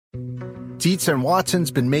Dietz and Watson's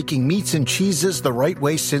been making meats and cheeses the right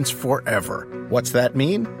way since forever. What's that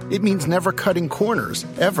mean? It means never cutting corners,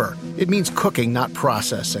 ever. It means cooking, not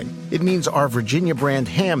processing. It means our Virginia brand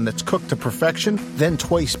ham that's cooked to perfection, then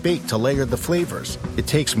twice baked to layer the flavors. It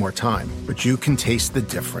takes more time, but you can taste the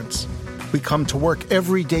difference. We come to work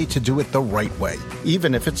every day to do it the right way,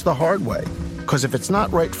 even if it's the hard way. Because if it's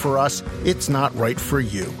not right for us, it's not right for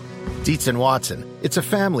you. Dietz and Watson, it's a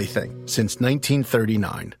family thing since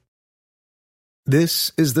 1939.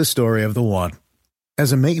 This is the story of the one.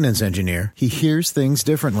 As a maintenance engineer, he hears things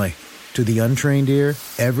differently. To the untrained ear,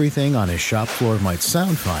 everything on his shop floor might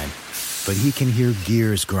sound fine, but he can hear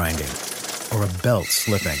gears grinding or a belt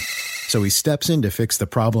slipping. So he steps in to fix the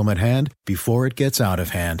problem at hand before it gets out of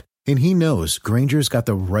hand. And he knows Grainger's got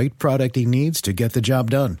the right product he needs to get the job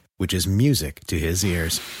done, which is music to his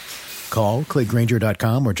ears. Call, click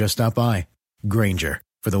Grainger.com, or just stop by. Grainger,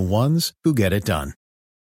 for the ones who get it done.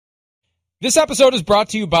 This episode is brought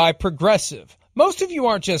to you by Progressive. Most of you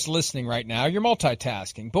aren't just listening right now, you're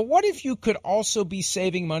multitasking. But what if you could also be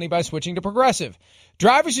saving money by switching to Progressive?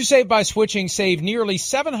 Drivers who save by switching save nearly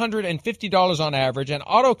 $750 on average, and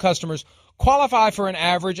auto customers qualify for an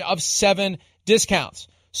average of 7 discounts.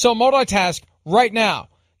 So multitask right now.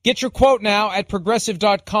 Get your quote now at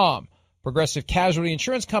Progressive.com. Progressive Casualty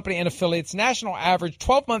Insurance Company and affiliates, national average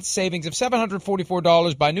 12-month savings of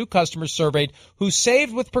 $744 by new customers surveyed who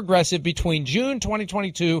saved with Progressive between June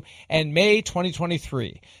 2022 and May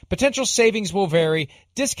 2023. Potential savings will vary.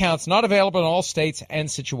 Discounts not available in all states and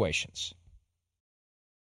situations.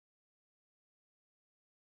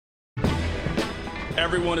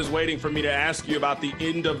 Everyone is waiting for me to ask you about the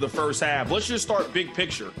end of the first half. Let's just start big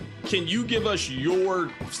picture. Can you give us your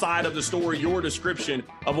side of the story, your description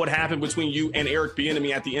of what happened between you and Eric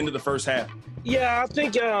Bieniemy at the end of the first half? Yeah, I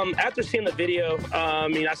think after seeing the video,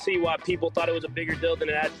 I see why people thought it was a bigger deal than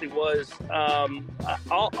it actually was.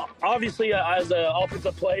 Obviously, as an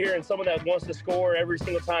offensive player and someone that wants to score every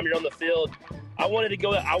single time you're on the field, I wanted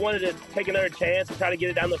to take another chance and try to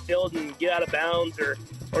get it down the field and get out of bounds or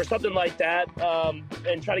something like that,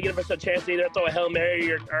 and try to give us a chance to either throw a Hail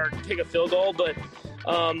Mary or take a field goal. But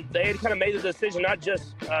they had kind of made the decision, not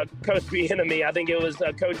just Coach Bieniemy. I think it was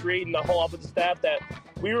Coach Reed and the whole offensive staff, that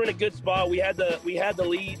we were in a good spot. We had the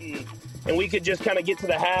lead, and we could just kind of get to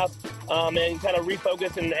the half and kind of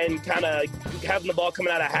refocus and kind of having the ball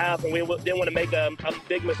coming out of half, and we didn't want to make a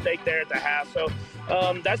big mistake there at the half. So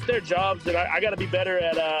that's their jobs, and I got to be better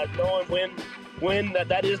at knowing when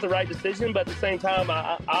that is the right decision. But at the same time,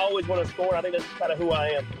 I always want to score. I think that's kind of who I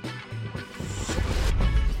am.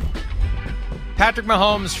 Patrick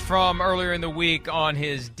Mahomes from earlier in the week on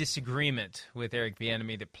his disagreement with Eric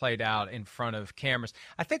Bieniemy that played out in front of cameras.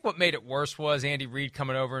 I think what made it worse was Andy Reid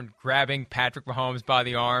coming over and grabbing Patrick Mahomes by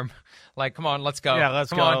the arm. Like, come on, let's go. Yeah,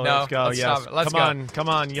 let's go. Let's go. Yes. Come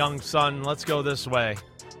on, young son. Let's go this way.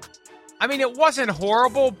 I mean, it wasn't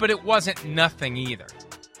horrible, but it wasn't nothing either.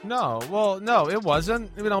 No, it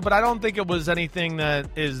wasn't. But I don't think it was anything that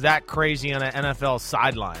is that crazy on an NFL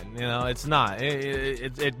sideline. It's not.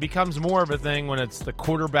 It becomes more of a thing when it's the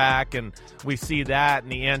quarterback, and we see that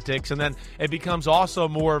and the antics, and then it becomes also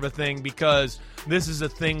more of a thing because this is a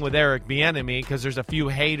thing with Eric Bieniemy, because there's a few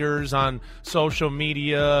haters on social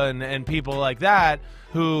media and people like that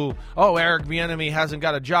who, Eric Bieniemy hasn't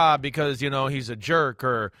got a job because he's a jerk,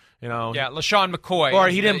 or LaShawn McCoy, or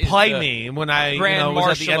he didn't play me when I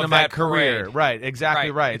was at the end of my career. Parade. Right,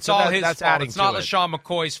 exactly right. It's all his that's fault. adding it's not to it. LaShawn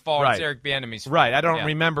McCoy's fault. Right. It's Eric Bieniemy's fault. Right. I don't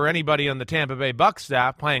remember anybody on the Tampa Bay Bucs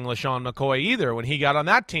staff playing LaShawn McCoy either when he got on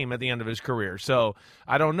that team at the end of his career. So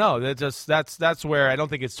I don't know. That's where I don't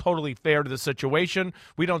think it's totally fair to the situation.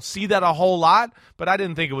 We don't see that a whole lot, but I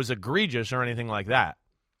didn't think it was egregious or anything like that.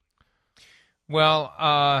 Well,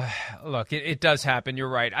 look, it does happen. You're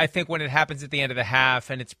right. I think when it happens at the end of the half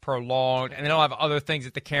and it's prolonged and they don't have other things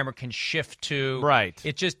that the camera can shift to. Right.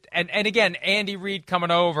 It just and again, Andy Reid coming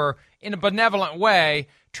over in a benevolent way,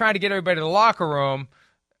 trying to get everybody to the locker room.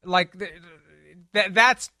 Like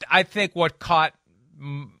that's, I think, what caught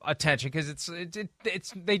attention, because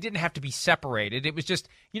it's they didn't have to be separated. It was just,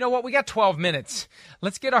 you know what, we got 12 minutes.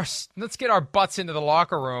 Let's get our butts into the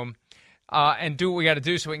locker room. And do what we got to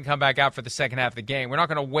do so we can come back out for the second half of the game. We're not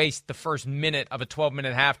going to waste the first minute of a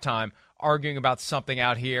 12-minute halftime arguing about something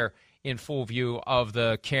out here in full view of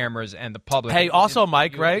the cameras and the public. Hey, also,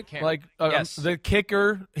 Mike, right? Yes. The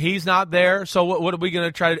kicker, he's not there. So what are we going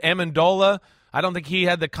to try to – Amendola, I don't think he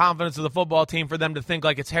had the confidence of the football team for them to think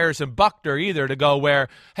like it's Harrison Buckner either, to go where,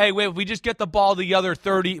 hey, wait, if we just get the ball to the other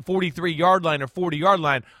 43-yard line or 40-yard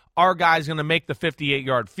line, our guy's going to make the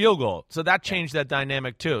 58-yard field goal. So that changed that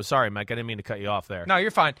dynamic too. Sorry, Mike, I didn't mean to cut you off there. No,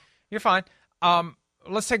 you're fine. You're fine.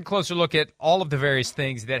 let's take a closer look at all of the various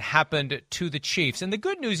things that happened to the Chiefs. And the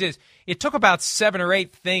good news is it took about 7 or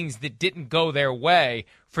 8 things that didn't go their way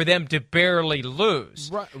for them to barely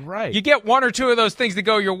lose. Right. You get 1 or 2 of those things that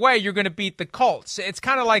go your way, you're going to beat the Colts. It's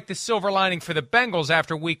kind of like the silver lining for the Bengals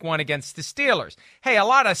after week 1 against the Steelers. Hey, a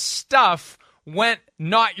lot of stuff went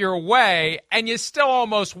not your way, and you still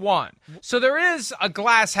almost won. So there is a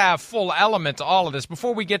glass half full element to all of this.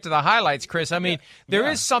 Before we get to the highlights, Chris, I mean, there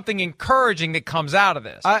is something encouraging that comes out of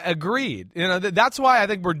this. I agreed. You know, that's why I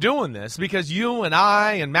think we're doing this, because you and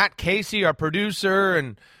I and Matt Casey, our producer,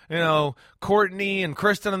 and Courtney and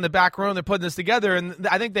Kristen in the back room, they're putting this together, and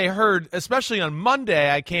I think they heard, especially on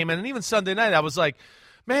Monday I came in, and even Sunday night, I was like,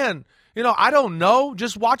 man, I don't know.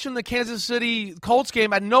 Just watching the Kansas City Colts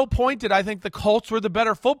game, at no point did I think the Colts were the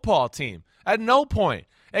better football team. At no point.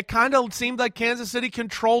 It kind of seemed like Kansas City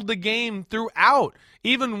controlled the game throughout,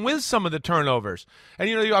 even with some of the turnovers. And,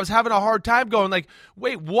 I was having a hard time going like,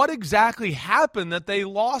 wait, what exactly happened that they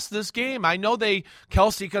lost this game? I know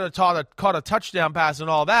Kelsey could have caught a touchdown pass and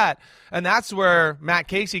all that, and that's where Matt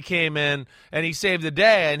Casey came in, and he saved the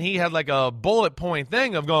day, and he had like a bullet point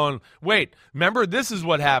thing of going, wait, remember, this is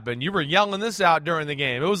what happened. You were yelling this out during the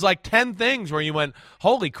game. It was like 10 things where you went,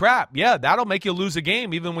 holy crap, yeah, that'll make you lose a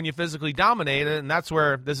game even when you physically dominate it, and that's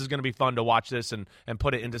where this is going to be fun to watch this and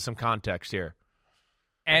put it into some context here.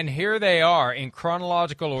 And here they are in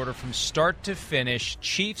chronological order from start to finish.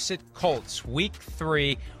 Chiefs at Colts, week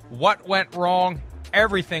 3. What went wrong?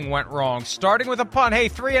 Everything went wrong. Starting with a punt. Hey,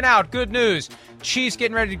 3 and out. Good news. Chiefs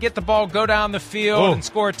getting ready to get the ball, go down the field, and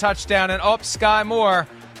score a touchdown. And Sky Moore.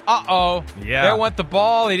 Yeah. There went the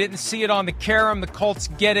ball. He didn't see it on the carom. The Colts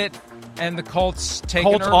get it. And the Colts take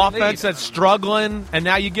an early offense lead. That's struggling, and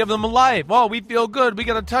now you give them a life. Well, we feel good. We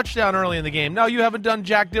got a touchdown early in the game. No, you haven't done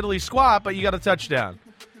jack diddly squat, but you got a touchdown.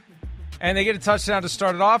 And they get a touchdown to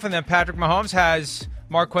start it off, and then Patrick Mahomes has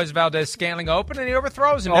Marquez Valdes-Scantling open, and he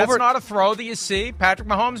overthrows him. That's not a throw that you see. Patrick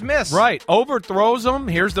Mahomes missed. Right. Overthrows him.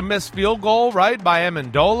 Here's the missed field goal, right, by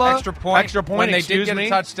Amendola. Extra point. When they did get a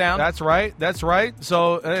touchdown. That's right.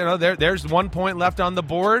 So, there's 1 point left on the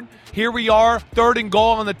board. Here we are, 3rd and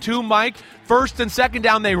goal on the 2, Mike. 1st and 2nd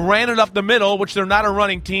down, they ran it up the middle, which they're not a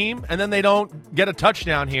running team, and then they don't get a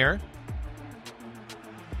touchdown here.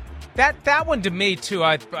 That one to me, too,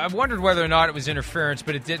 I wondered whether or not it was interference,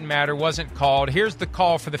 but it didn't matter. Wasn't called. Here's the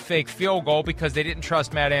call for the fake field goal because they didn't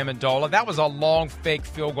trust Matt Amendola. That was a long fake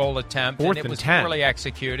field goal attempt, and it was poorly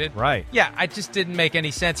executed. Right. Yeah, it just didn't make any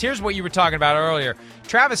sense. Here's what you were talking about earlier.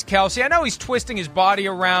 Travis Kelce, I know he's twisting his body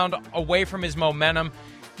around away from his momentum.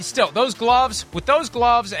 Still, with those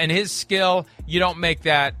gloves and his skill, you don't make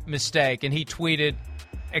that mistake. And he tweeted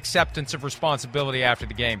acceptance of responsibility after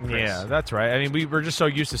the game, Chris. Yeah, that's right. I mean, we were just so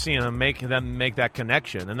used to seeing them make that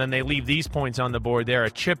connection. And then they leave these points on the board there, a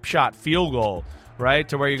chip shot field goal, right,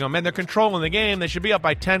 to where you go, man, they're controlling the game. They should be up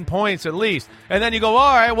by 10 points at least. And then you go,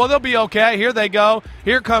 all right, well, they'll be okay. Here they go.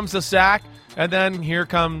 Here comes the sack. And then here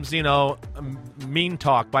comes, mean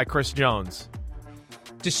talk by Chris Jones.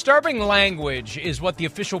 Disturbing language is what the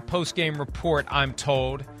official post-game report, I'm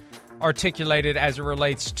told, articulated as it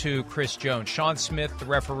relates to Chris Jones. Sean Smith, the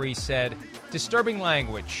referee, said, disturbing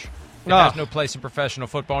language. It has no place in professional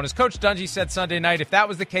football. And as Coach Dungy said Sunday night, if that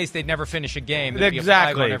was the case, they'd never finish a game. There'd be a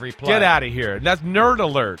flag on every play. Get out of here. That's nerd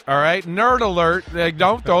alert, all right? Nerd alert.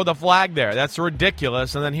 Don't throw the flag there. That's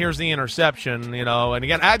ridiculous. And then here's the interception, And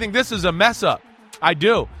again, I think this is a mess-up. I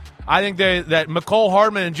do. I think that Mecole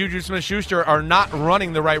Hardman and Juju Smith-Schuster are not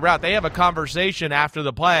running the right route. They have a conversation after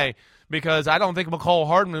the play because I don't think Mecole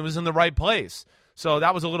Hardman was in the right place. So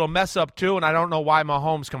that was a little mess up too, and I don't know why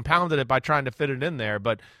Mahomes compounded it by trying to fit it in there.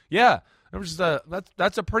 But yeah,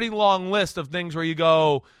 that's a pretty long list of things where you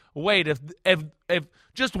go, wait, if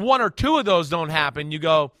just 1 or 2 of those don't happen, you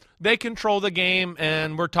go, they control the game,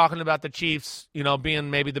 and we're talking about the Chiefs,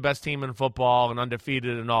 being maybe the best team in football and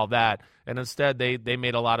undefeated and all that. And instead, they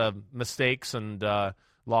made a lot of mistakes and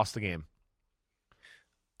lost the game.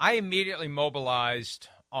 I immediately mobilized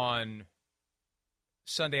on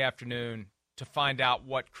Sunday afternoon to find out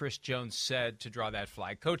what Chris Jones said to draw that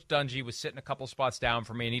flag. Coach Dungy was sitting a couple spots down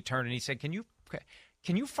from me, and he turned and he said, Can you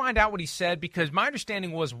find out what he said? Because my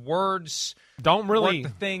understanding was words weren't the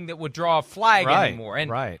thing that would draw a flag anymore.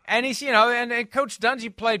 And he's, and Coach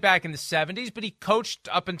Dungy played back in the 70s, but he coached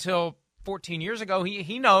up until 14 years ago.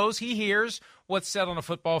 He knows, he hears what's said on a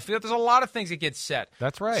football field. There's a lot of things that get said.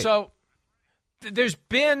 That's right. So there's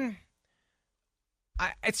been,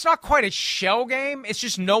 it's not quite a shell game. It's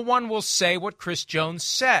just no one will say what Chris Jones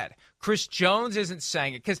said. Chris Jones isn't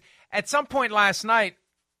saying it. Because at some point last night,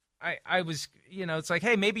 I was, it's like,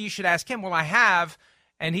 hey, maybe you should ask him. Well, I have.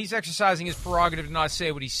 and he's exercising his prerogative to not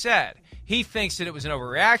say what he said. He thinks that it was an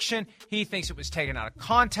overreaction. He thinks it was taken out of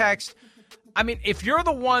context. I mean, if you're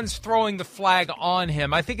the ones throwing the flag on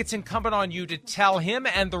him, I think it's incumbent on you to tell him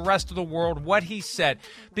and the rest of the world what he said,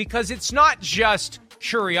 because it's not just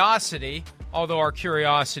curiosity, although our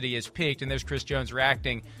curiosity is piqued, and there's Chris Jones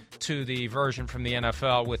reacting to the version from the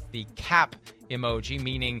NFL with the cap emoji,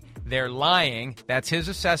 meaning they're lying. That's his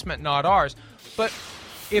assessment, not ours. But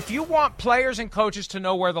if you want players and coaches to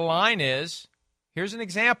know where the line is, here's an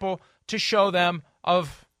example to show them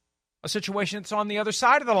of a situation that's on the other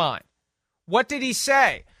side of the line. What did he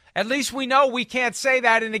say? At least we know we can't say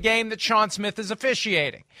that in a game that Sean Smith is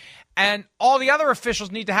officiating. And all the other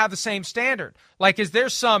officials need to have the same standard. Like, is there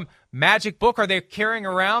some magic book? Are they carrying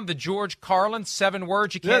around the George Carlin 7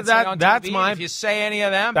 words you can't say on TV? If you say any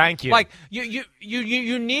of them, thank you. Like,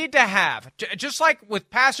 you need to have, just like with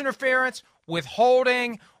pass interference, with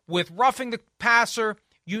holding, with roughing the passer,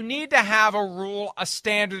 you need to have a rule, a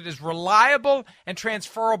standard that is reliable and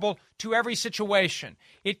transferable to every situation.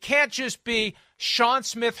 It can't just be Sean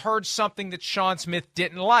Smith heard something that Sean Smith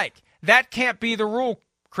didn't like. That can't be the rule,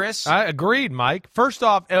 Chris. I agreed, Mike. First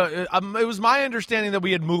off, it was my understanding that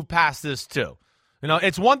we had moved past this, too. You know,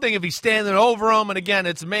 it's one thing if he's standing over him, and again,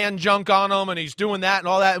 it's man junk on him, and he's doing that and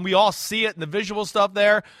all that, and we all see it in the visual stuff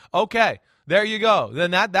there. Okay, there you go.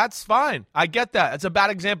 Then that's fine. I get that. It's a bad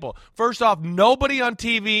example. First off, nobody on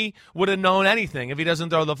TV would have known anything if he doesn't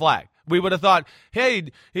throw the flag. We would have thought,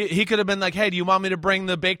 hey, he could have been like, hey, do you want me to bring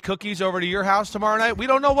the baked cookies over to your house tomorrow night? We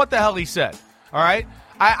don't know what the hell he said, all right?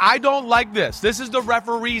 I don't like this. This is the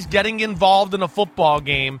referees getting involved in a football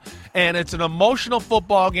game, and it's an emotional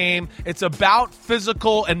football game. It's about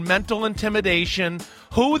physical and mental intimidation.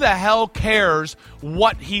 Who the hell cares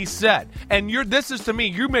what he said? And this is, to me,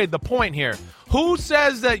 you made the point here. Who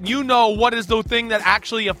says that you know what is the thing that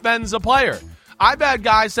actually offends a player? I've had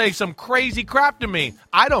guys say some crazy crap to me.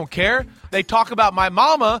 I don't care. They talk about my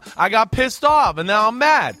mama. I got pissed off, and now I'm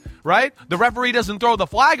mad. Right? The referee doesn't throw the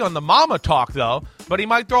flag on the mama talk, though, but he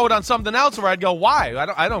might throw it on something else where I'd go, why?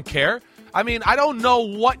 I don't care. I mean, I don't know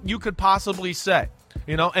what you could possibly say,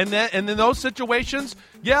 you know, and in those situations,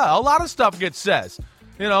 yeah, a lot of stuff gets said,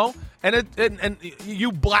 you know, and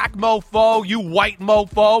you black mofo, you white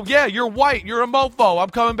mofo, yeah, you're white, you're a mofo,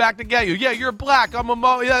 I'm coming back to get you, yeah, you're black, I'm a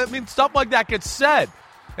mofo, yeah, I mean, stuff like that gets said.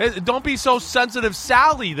 Don't be so sensitive,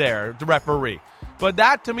 Sally there, the referee. But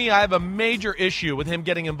that, to me, I have a major issue with him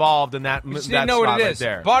getting involved in that. We just need to know what it is.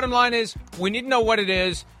 There. Bottom line is, we need to know what it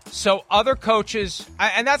is so other coaches,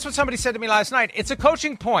 and that's what somebody said to me last night, it's a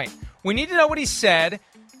coaching point. We need to know what he said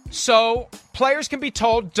so players can be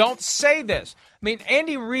told, don't say this. I mean,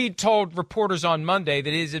 Andy Reid told reporters on Monday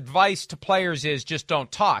that his advice to players is just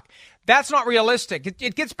don't talk. That's not realistic.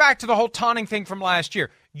 It gets back to the whole taunting thing from last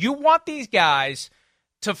year. You want these guys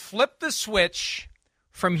to flip the switch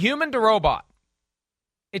from human to robot.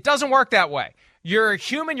 It doesn't work that way. You're a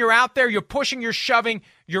human, you're out there, you're pushing, you're shoving,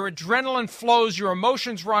 your adrenaline flows, your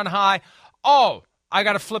emotions run high. Oh, I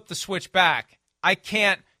got to flip the switch back. I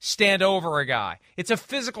can't stand over a guy. It's a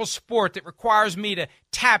physical sport that requires me to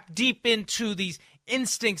tap deep into these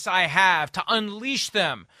instincts I have, to unleash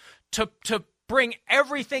them, to bring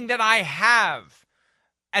everything that I have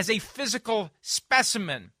as a physical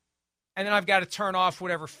specimen. And then I've got to turn off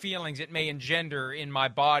whatever feelings it may engender in my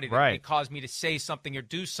body that may cause me to say something or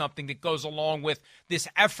do something that goes along with this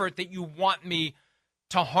effort that you want me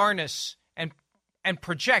to harness and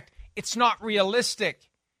project. It's not realistic.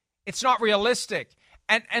 It's not realistic.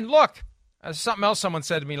 And look, something else someone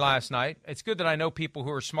said to me last night. It's good that I know people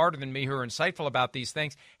who are smarter than me, who are insightful about these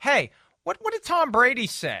things. Hey, what did Tom Brady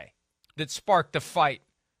say that sparked the fight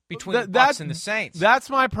between the Bucs and the Saints? That's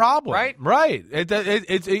my problem. Right? Right.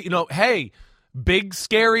 It's you know, hey, big,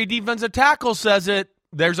 scary defensive tackle says it,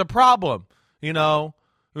 there's a problem. You know,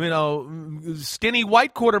 skinny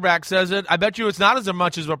white quarterback says it, I bet you it's not as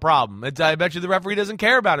much as a problem. I bet you the referee doesn't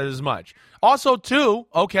care about it as much. Also, too,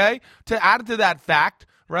 okay, to add to that fact,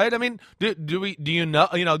 right, I mean, do you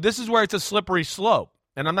know, this is where it's a slippery slope.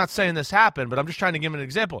 And I'm not saying this happened, but I'm just trying to give an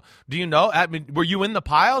example. Do you know, were you in the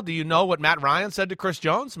pile? Do you know what Matt Ryan said to Chris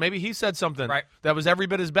Jones? Maybe he said something that was every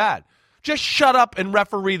bit as bad. Just shut up and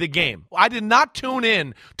referee the game. I did not tune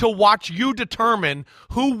in to watch you determine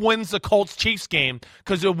who wins the Colts-Chiefs game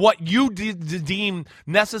because of what you deem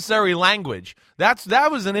necessary language.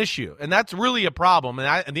 That was an issue, and that's really a problem.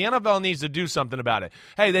 And the NFL needs to do something about it.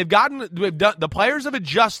 Hey, the players have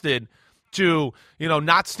adjusted to,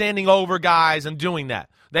 not standing over guys and doing that.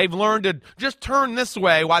 They've learned to just turn this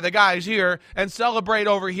way while the guy's here and celebrate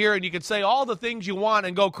over here, and you can say all the things you want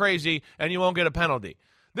and go crazy, and you won't get a penalty.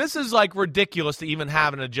 This is like ridiculous to even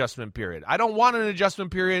have an adjustment period. I don't want an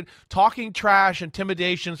adjustment period. Talking trash,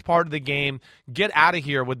 intimidation is part of the game. Get out of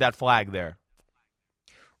here with that flag there.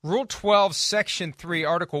 Rule 12, Section 3,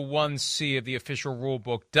 Article 1C of the official rule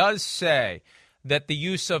book does say that the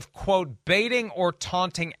use of, quote, baiting or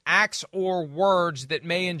taunting acts or words that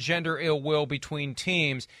may engender ill will between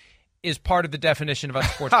teams is part of the definition of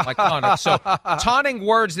unsportsmanlike conduct. So taunting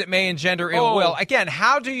words that may engender ill will. Again,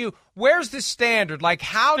 where's the standard? Like,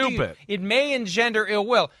 how do you, it may engender ill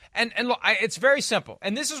will? And look, it's very simple.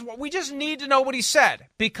 And this is what we just need to know what he said,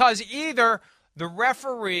 because either the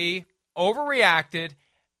referee overreacted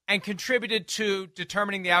and contributed to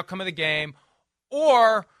determining the outcome of the game,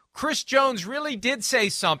 or Chris Jones really did say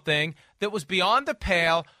something that was beyond the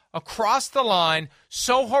pale, across the line,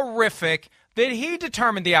 so horrific that he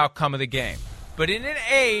determined the outcome of the game. But in an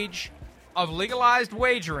age of legalized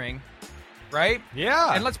wagering, right?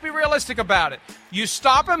 Yeah. And let's be realistic about it. You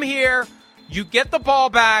stop him here, you get the ball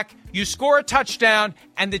back, you score a touchdown,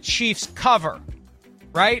 and the Chiefs cover,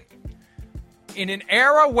 right? In an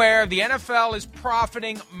era where the NFL is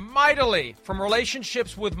profiting mightily from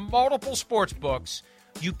relationships with multiple sports books,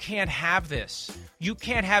 you can't have this. You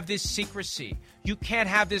can't have this secrecy. You can't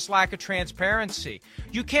have this lack of transparency.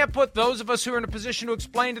 You can't put those of us who are in a position to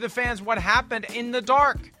explain to the fans what happened in the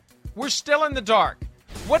dark. We're still in the dark.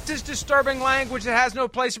 What does disturbing language that has no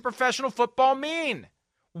place in professional football mean?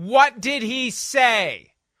 What did he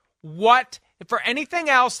say? What, for anything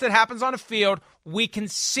else that happens on a field, we can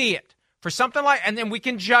see it. For something like, and then we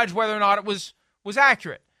can judge whether or not it was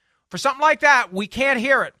accurate. For something like that, we can't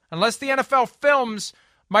hear it unless the NFL films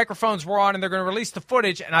microphones were on and they're going to release the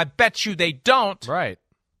footage, and I bet you they don't. Right.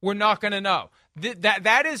 We're not going to know.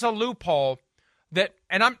 That is a loophole that,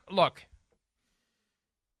 and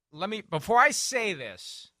before I say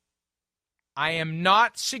this, I am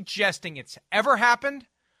not suggesting it's ever happened.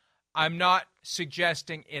 I'm not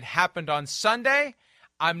suggesting it happened on Sunday.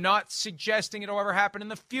 I'm not suggesting it'll ever happen in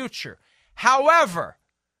the future. However,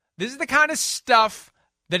 this is the kind of stuff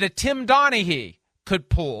that a Tim Donaghy could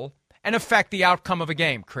pull and affect the outcome of a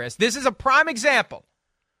game, Chris. This is a prime example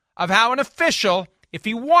of how an official, if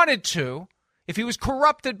he wanted to, if he was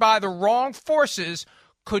corrupted by the wrong forces,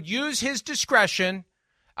 could use his discretion,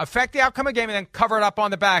 affect the outcome of the game, and then cover it up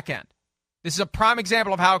on the back end. This is a prime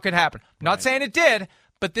example of how it could happen. I'm not saying it did,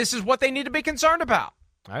 but this is what they need to be concerned about.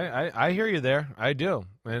 I hear you there. I do.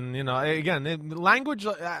 And, again, language,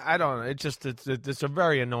 I don't know. It's a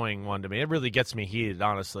very annoying one to me. It really gets me heated,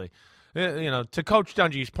 honestly. To Coach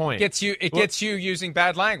Dungy's point. It gets you using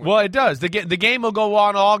bad language. Well, it does. The game will go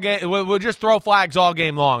on all game. We'll just throw flags all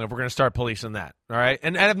game long if we're going to start policing that, all right?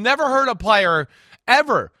 And I've never heard a player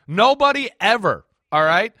ever, nobody ever, all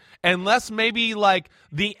right, unless maybe like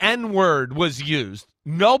the N-word was used.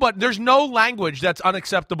 There's no language that's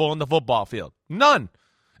unacceptable in the football field. None.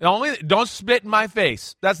 Don't spit in my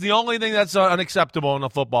face. That's the only thing that's unacceptable in a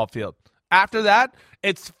football field. After that,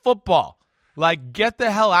 it's football. Like, get the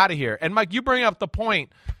hell out of here. And, Mike, you bring up the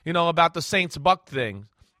point, about the Saints-Buck thing.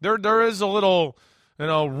 There is a little,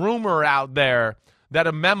 rumor out there that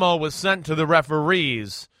a memo was sent to the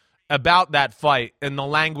referees about that fight and the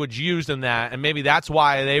language used in that, and maybe that's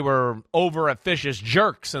why they were over-officious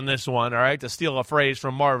jerks in this one, all right, to steal a phrase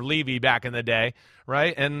from Marv Levy back in the day,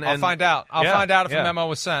 right? And I'll find out. I'll find out if a memo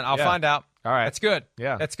was sent. I'll find out. All right. That's good.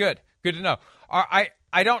 Yeah. That's good. Good to know.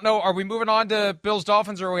 I don't know. Are we moving on to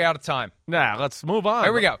Bills-Dolphins, or are we out of time? Nah, let's move on.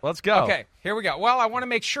 Here we go. Let's go. Okay, here we go. Well, I want to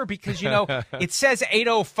make sure because, it says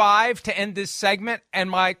 8:05 to end this segment, and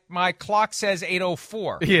my clock says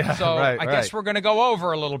 8:04. Yeah, so right, I guess we're going to go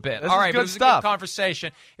over a little bit. This All is right, good but it was stuff. a good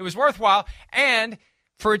conversation. It was worthwhile, and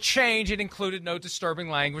for a change, it included no disturbing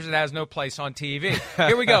language that has no place on TV.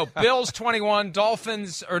 Here we go. Bills 21,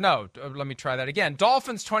 Dolphins, or no, let me try that again.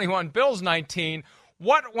 Dolphins 21, Bills 19.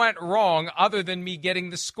 What went wrong other than me getting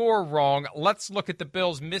the score wrong? Let's look at the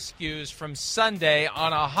Bills' miscues from Sunday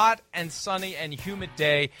on a hot and sunny and humid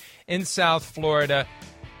day in South Florida.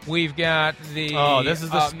 We've got the this is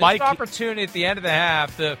the spike opportunity at the end of the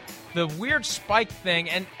half, the weird spike thing,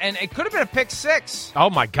 and it could have been a pick six. Oh,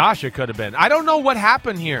 my gosh, it could have been. I don't know what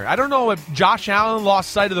happened here. I don't know if Josh Allen lost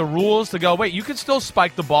sight of the rules to go, wait, you can still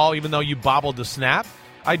spike the ball even though you bobbled the snap.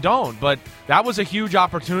 I don't, but that was a huge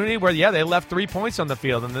opportunity where, they left 3 points on the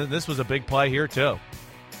field, and this was a big play here, too.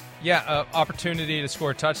 Yeah, opportunity to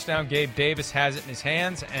score a touchdown. Gabe Davis has it in his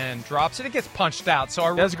hands and drops it. It gets punched out,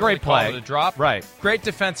 so That's a great play. Call it a drop. Right. Great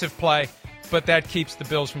defensive play, but that keeps the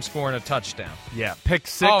Bills from scoring a touchdown. Yeah, pick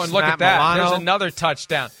six. Oh, and look Matt at that. Milano. There's another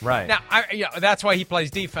touchdown. Right. Now, that's why he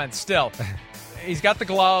plays defense still. He's got the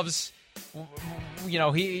gloves.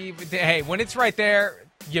 Hey, when it's right there,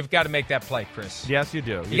 you've got to make that play, Chris. Yes, you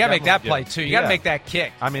do. You got to make that play, too. You got to make that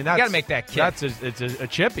kick. I mean, you got to make that kick. It's a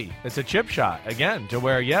chippy. It's a chip shot, again, to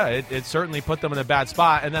where, it certainly put them in a bad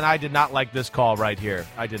spot. And then I did not like this call right here.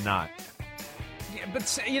 I did not. Yeah,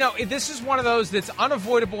 but, this is one of those that's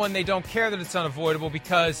unavoidable, and they don't care that it's unavoidable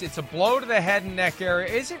because it's a blow to the head and neck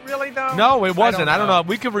area. Is it really, though? No, it wasn't. I don't know.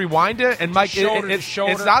 We could rewind it. And, Mike,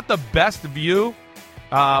 it's not the best view.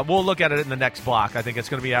 We'll look at it in the next block. I think it's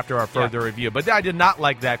going to be after our further review. But I did not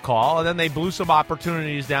like that call. And then they blew some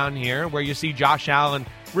opportunities down here where you see Josh Allen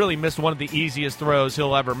really missed one of the easiest throws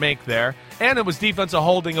he'll ever make there. And it was defensive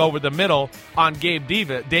holding over the middle on Gabe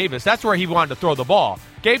Davis. That's where he wanted to throw the ball.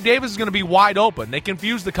 Gabe Davis is going to be wide open. They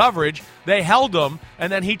confused the coverage. They held him,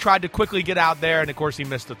 and then he tried to quickly get out there, and, of course, he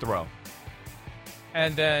missed the throw.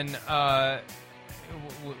 And then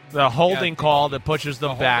the holding call that pushes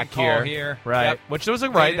them back here. Right. Yep. Which was a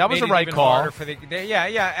right. That was a right call.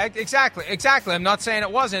 Exactly. I'm not saying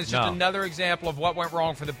it wasn't. It's just another example of what went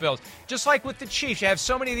wrong for the Bills. Just like with the Chiefs, you have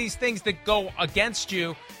so many of these things that go against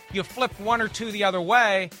you. You flip one or two the other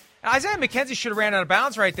way. And Isaiah McKenzie should have ran out of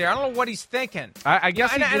bounds right there. I don't know what he's thinking. I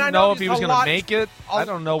guess he didn't know if he was going to make it. I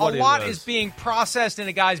don't know what it is. A lot is being processed in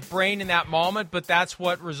a guy's brain in that moment, but that's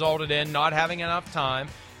what resulted in not having enough time.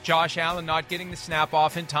 Josh Allen not getting the snap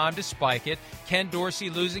off in time to spike it. Ken Dorsey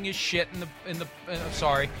losing his shit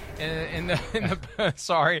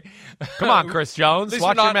sorry. Come on, Chris Jones,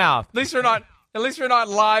 watch your mouth. At least we're not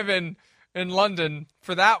live in London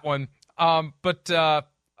for that one.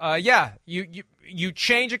 You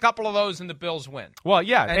change a couple of those and the Bills win. Well,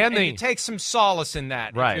 yeah, and you take some solace in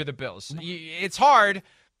that if you're the Bills. It's hard.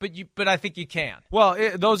 But I think you can. Well,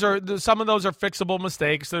 some of those are fixable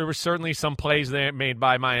mistakes. There were certainly some plays there made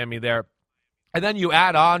by Miami there. And then you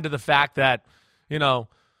add on to the fact that, the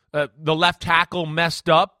left tackle messed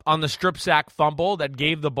up on the strip sack fumble that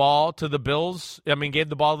gave the ball to the Bills. Gave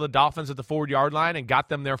the ball to the Dolphins at the 4-yard line and got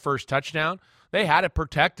them their first touchdown. They had it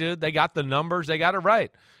protected. They got the numbers. They got it right.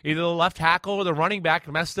 Either the left tackle or the running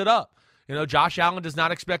back messed it up. Josh Allen does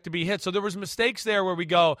not expect to be hit. So there was mistakes there where we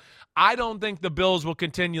go, I don't think the Bills will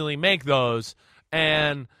continually make those.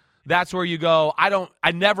 And that's where you go,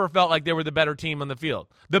 I never felt like they were the better team on the field.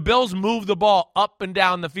 The Bills moved the ball up and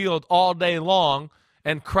down the field all day long,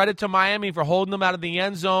 and credit to Miami for holding them out of the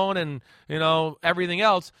end zone and, everything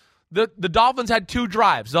else. The Dolphins had 2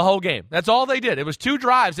 drives the whole game. That's all they did. It was 2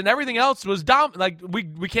 drives, and everything else was dumb. Like,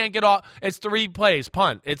 we can't get off. It's 3 plays,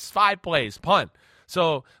 punt. It's 5 plays, punt.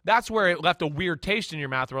 So that's where it left a weird taste in your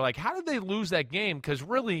mouth. We're like, how did they lose that game? Because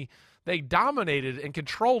really, they dominated and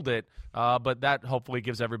controlled it, but that hopefully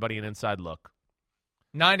gives everybody an inside look.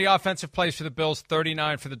 90 offensive plays for the Bills,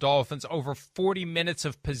 39 for the Dolphins, over 40 minutes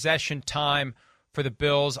of possession time for the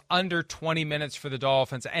Bills, under 20 minutes for the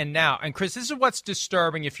Dolphins. And Chris, this is what's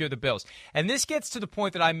disturbing if you're the Bills. And this gets to the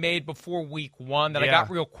point that I made before week 1 that I got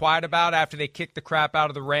real quiet about after they kicked the crap out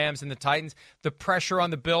of the Rams and the Titans. The pressure on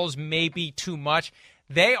the Bills may be too much.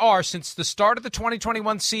 They are, since the start of the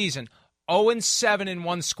 2021 season, 0-7 in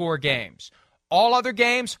one-score games. All other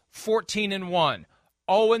games, 14-1.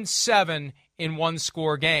 0-7 in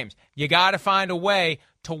one-score games. You got to find a way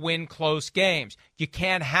to win close games. You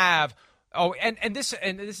can't have... this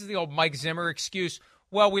is the old Mike Zimmer excuse.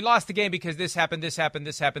 Well, we lost the game because this happened.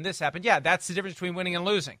 Yeah, that's the difference between winning and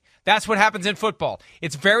losing. That's what happens in football.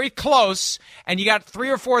 It's very close, and you got 3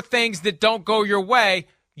 or 4 things that don't go your way,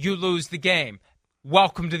 you lose the game.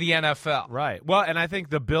 Welcome to the NFL. Right. Well, and I think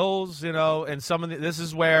the Bills, and this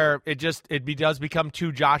is where it does become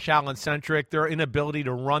too Josh Allen centric. Their inability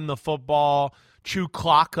to run the football, chew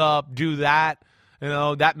clock up, do that.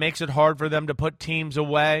 That makes it hard for them to put teams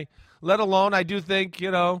away. Let alone, I do think,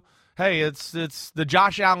 hey, it's the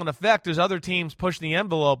Josh Allen effect as other teams push the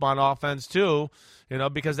envelope on offense too,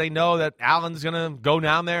 because they know that Allen's going to go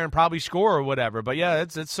down there and probably score or whatever. But, yeah,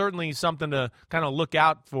 it's certainly something to kind of look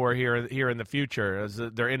out for here in the future as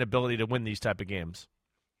their inability to win these type of games.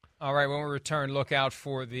 All right, when we return, look out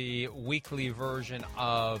for the weekly version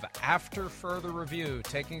of After Further Review,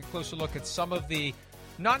 taking a closer look at some of the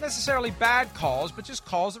not necessarily bad calls, but just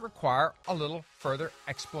calls that require a little further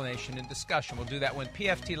explanation and discussion. We'll do that when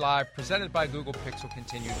PFT Live, presented by Google Pixel,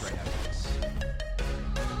 continues right after this.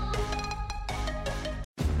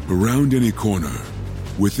 Around any corner,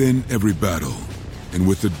 within every battle, and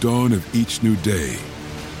with the dawn of each new day,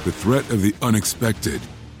 the threat of the unexpected,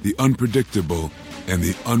 the unpredictable, and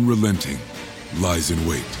the unrelenting lies in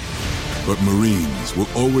wait. But Marines will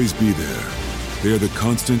always be there. They are the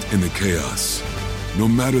constant in the chaos. No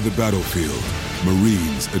matter the battlefield,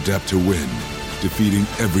 Marines adapt to win, defeating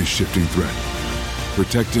every shifting threat,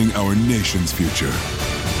 protecting our nation's future.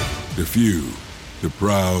 The few, the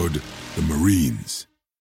proud, the Marines.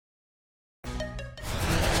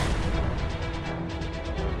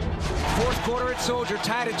 Soldier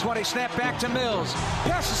tied at 20. Snap back to Mills.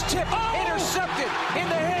 Pass is tipped. Intercepted in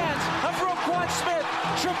the hands of Roquan Smith.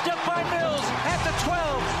 Tripped up by Mills at the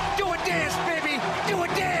 12. Do a dance, baby. Do a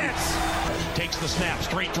dance. Takes the snap.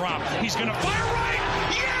 Straight drop. He's going to fire right.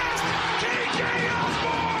 Yes! K.J.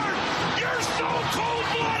 Osborne! You're so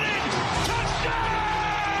cold-blooded! Touchdown!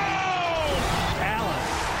 Allen.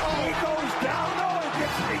 Oh, he goes down. No,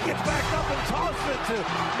 he gets back up and tosses it to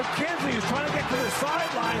McKenzie, who's trying to get to the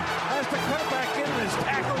sideline. Has to cut back in and is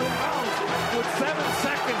tackled in bounds with 7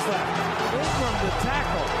 seconds left. Ingram the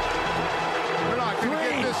tackle. We're not going to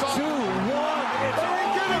get this on. 2, 1. It's over.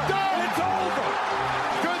 It's over.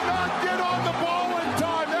 Could not get on the ball in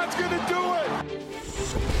time. That's going to do it.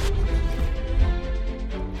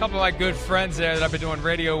 A couple of my good friends there that I've been doing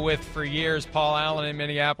radio with for years. Paul Allen in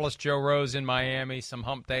Minneapolis, Joe Rose in Miami, some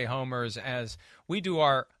Hump Day homers as we do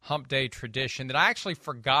our Hump Day tradition that I actually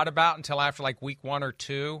forgot about until after like week 1 or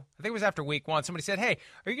 2. I think it was after week 1. Somebody said, hey,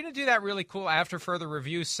 are you going to do that really cool After Further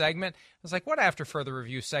Review segment? I was like, what After Further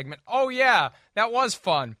Review segment? Oh, yeah, that was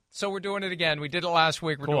fun. So we're doing it again. We did it last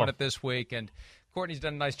week. We're doing it this week. And Courtney's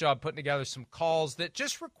done a nice job putting together some calls that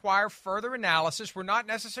just require further analysis. We're not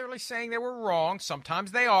necessarily saying they were wrong.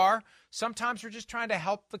 Sometimes they are. Sometimes we're just trying to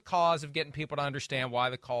help the cause of getting people to understand why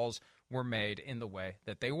the calls were made in the way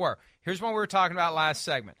that they were. Here's what we were talking about last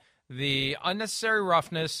segment. The unnecessary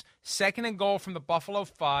roughness, 2nd and goal from the Buffalo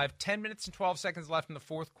 5, 10 minutes and 12 seconds left in the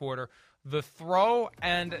fourth quarter. The throw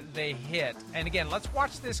and the hit. And again, let's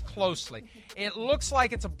watch this closely. It looks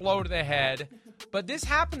like it's a blow to the head, but this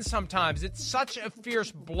happens sometimes. It's such a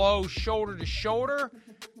fierce blow shoulder to shoulder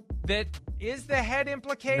that is the head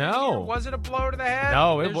implicated No. here? Was it a blow to the head?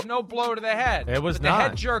 No. There's no blow to the head. It was but not. The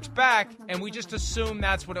head jerks back, and we just assume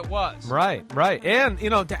that's what it was. Right. And,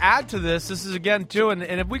 to add to this is again, too, and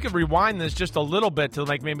if we could rewind this just a little bit to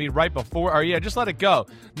like maybe right before, or just let it go.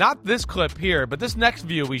 Not this clip here, but this next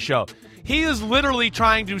view we show. He is literally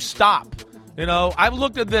trying to stop. I've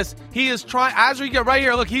looked at this. He is trying, as we get right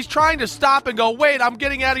here, look, he's trying to stop and go, wait, I'm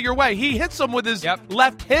getting out of your way. He hits him with his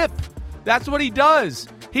left hip. That's what he does.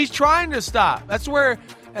 He's trying to stop. That's where,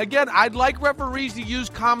 again, I'd like referees to use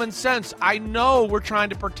common sense. I know we're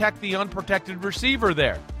trying to protect the unprotected receiver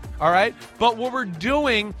there. All right? But what we're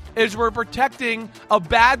doing is we're protecting a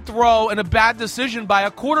bad throw and a bad decision by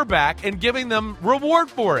a quarterback and giving them reward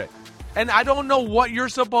for it. And I don't know what you're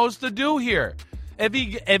supposed to do here. If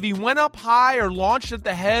he went up high or launched at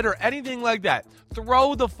the head or anything like that,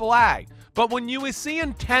 throw the flag. But when you see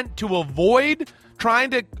intent to avoid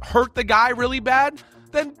trying to hurt the guy really bad,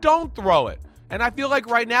 then don't throw it. And I feel like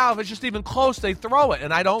right now, if it's just even close, they throw it.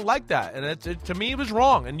 And I don't like that. And to me, it was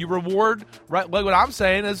wrong. And you reward, right, like what I'm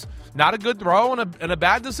saying is not a good throw and a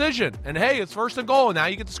bad decision. And, hey, it's 1st and goal, and now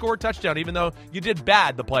you get to score a touchdown, even though you did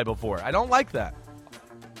bad the play before. I don't like that.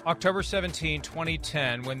 October 17,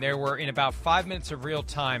 2010, when there were, in about 5 minutes of real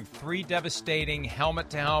time, 3 devastating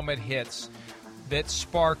helmet-to-helmet hits that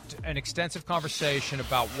sparked an extensive conversation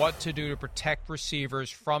about what to do to protect receivers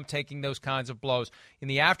from taking those kinds of blows. In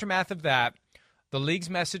the aftermath of that, the league's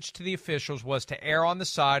message to the officials was to err on the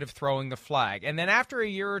side of throwing the flag. And then after a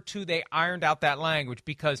year or two, they ironed out that language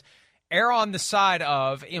because err on the side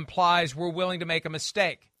of implies we're willing to make a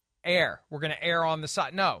mistake. Err. We're going to err on the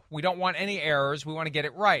side. No, we don't want any errors. We want to get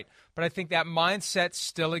it right. But I think that mindset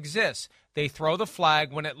still exists. They throw the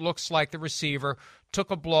flag when it looks like the receiver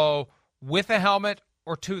took a blow with a helmet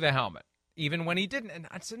or to the helmet, even when he didn't. And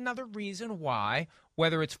that's another reason why,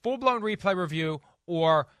 whether it's full-blown replay review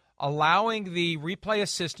or allowing the replay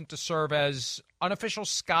assistant to serve as unofficial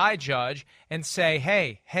sky judge and say,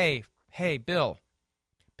 hey, Bill,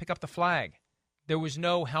 pick up the flag. There was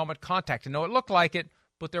no helmet contact. I know it looked like it,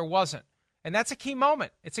 but there wasn't. And that's a key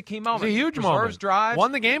moment. It's a key moment. It's a huge Reserves moment. Drive.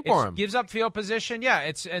 Won the game for him. Gives up field position.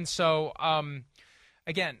 Yeah,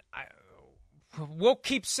 again, we'll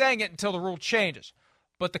keep saying it until the rule changes.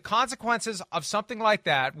 But the consequences of something like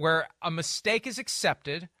that, where a mistake is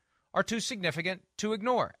accepted, are too significant to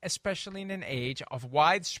ignore, especially in an age of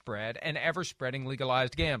widespread and ever-spreading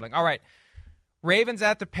legalized gambling. All right, Ravens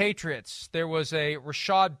at the Patriots. There was a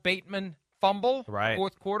Rashad Bateman fumble. Right.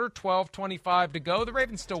 Fourth quarter, 12:25 to go. The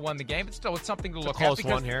Ravens still won the game, but still it's something to look at. Close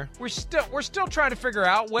one here. We're still trying to figure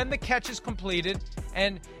out when the catch is completed,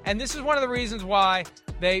 and this is one of the reasons why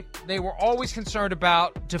they were always concerned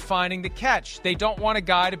about defining the catch. They don't want a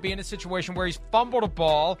guy to be in a situation where he's fumbled a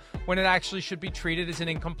ball when it actually should be treated as an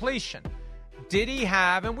incompletion. did he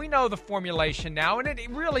have, and we know the formulation now, and it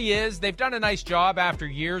really is, they've done a nice job after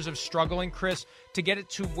years of struggling, Chris, to get it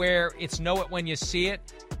to where it's know it when you see it.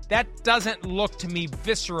 That doesn't look to me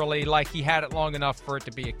viscerally like he had it long enough for it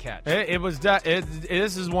to be a catch.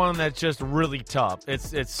 This is one that's just really tough.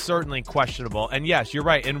 It's certainly questionable. And yes, you're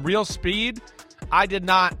right. In real speed, I did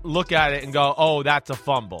not look at it and go, oh, that's a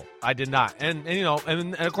fumble. I did not.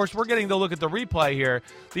 And of course, we're getting to look at the replay here.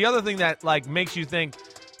 The other thing that makes you think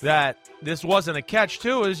that this wasn't a catch,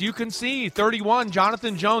 too, is you can see 31,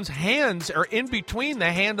 Jonathan Jones' hands are in between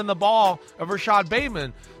the hand and the ball of Rashad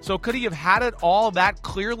Bateman. So could he have had it all that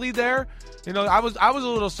clearly there? I was a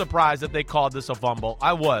little surprised that they called this a fumble.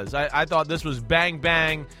 I was. I thought this was bang,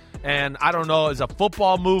 bang, and I don't know, is a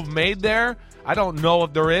football move made there? I don't know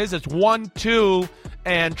if there is. It's 1-2,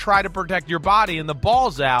 and try to protect your body, and the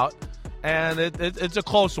ball's out. And it's a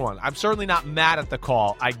close one. I'm certainly not mad at the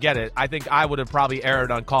call. I get it. I think I would have probably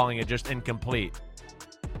erred on calling it just incomplete.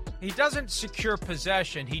 He doesn't secure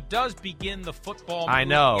possession. He does begin the football move. I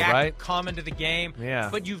know, right? Come into the game. Yeah.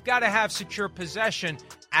 But you've got to have secure possession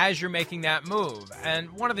as you're making that move.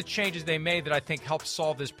 And one of the changes they made that I think helps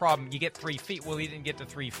solve this problem, you get 3 feet. Well, he didn't get to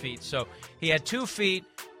 3 feet. So he had 2 feet.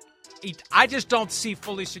 I just don't see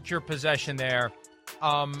fully secure possession there.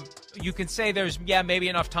 You can say there's maybe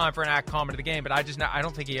enough time for an act common to the game, but I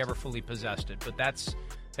don't think he ever fully possessed it. But that's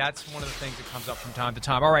one of the things that comes up from time to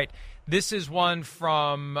time. All right, this is one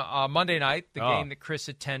from Monday night, the game that Chris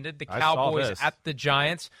attended. The Cowboys at the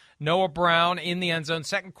Giants. Noah Brown in the end zone.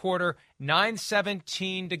 Second quarter,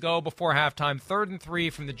 9:17 to go before halftime. 3rd and 3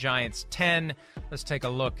 from the Giants 10. Let's take a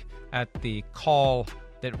look at the call.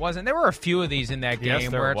 That wasn't. There were a few of these in that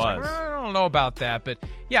game where it's like, I don't know about that, but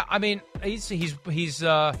yeah, I mean, he's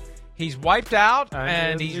wiped out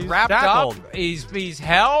and he's wrapped tackled. up. He's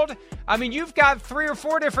held. I mean, you've got 3 or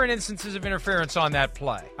 4 different instances of interference on that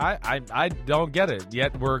play. I don't get it.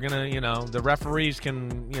 Yet we're gonna, the referees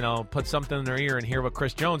can, put something in their ear and hear what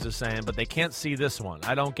Chris Jones is saying, but they can't see this one.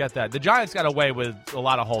 I don't get that. The Giants got away with a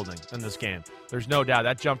lot of holding in this game. There's no doubt.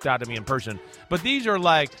 That jumped out at me in person. But these are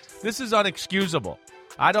this is unexcusable.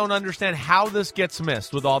 I don't understand how this gets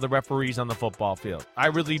missed with all the referees on the football field. I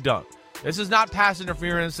really don't. This is not pass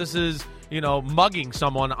interference. This is, mugging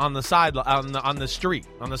someone on the side on the street,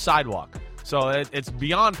 on the sidewalk. So it's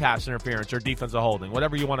beyond pass interference or defensive holding,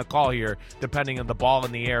 whatever you want to call here, depending on the ball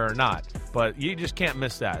in the air or not. But you just can't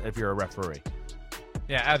miss that if you're a referee.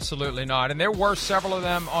 Yeah, absolutely not. And there were several of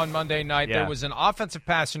them on Monday night. Yeah. There was an offensive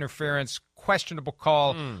pass interference questionable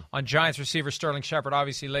call on Giants receiver Sterling Shepard.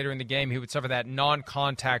 Obviously, later in the game, he would suffer that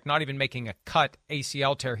non-contact, not even making a cut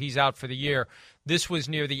ACL tear. He's out for the year. This was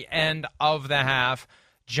near the end of the half.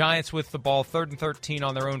 Giants with the ball, 3rd and 13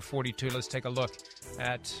 on their own 42. Let's take a look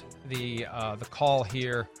at the call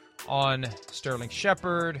here on Sterling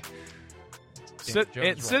Shepard.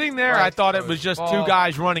 Sitting there, I thought it was just 2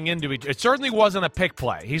 guys running into each other. It certainly wasn't a pick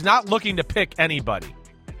play. He's not looking to pick anybody,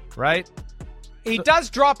 right? He does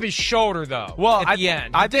drop his shoulder, though, at the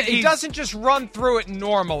end. He doesn't just run through it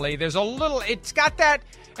normally. There's a little – it's got that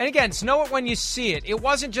 – and again, know it when you see it. It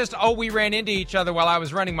wasn't just, we ran into each other while I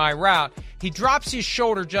was running my route. He drops his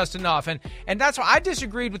shoulder just enough. And that's why I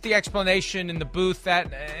disagreed with the explanation in the booth that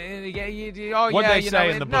What'd they say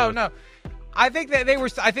in the booth? No. I think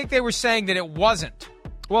they were saying that it wasn't.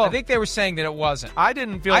 Well, I think they were saying that it wasn't. I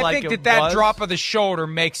didn't feel like it was. I think that drop of the shoulder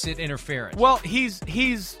makes it interference. Well, he's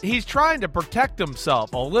trying to protect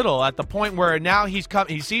himself a little at the point where now he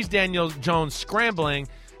sees Daniel Jones scrambling.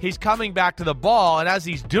 He's coming back to the ball, and as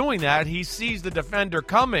he's doing that, he sees the defender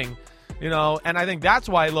coming, and I think that's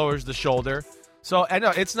why he lowers the shoulder. So, I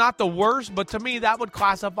know it's not the worst, but to me that would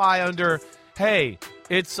classify under, hey,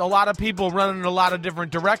 it's a lot of people running in a lot of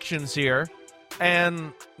different directions here,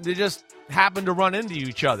 and they just happened to run into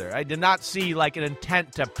each other. I did not see an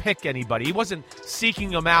intent to pick anybody. He wasn't seeking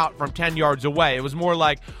them out from 10 yards away. It was more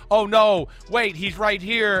like, oh no, wait, he's right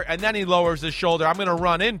here, and then he lowers his shoulder. I'm going to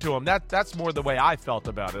run into him. That's more the way I felt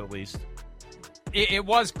about it, at least. It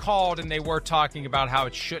was called, and they were talking about how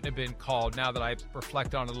it shouldn't have been called now that I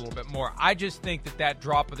reflect on it a little bit more. I just think that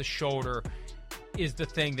drop of the shoulder is the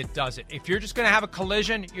thing that does it. If you're just going to have a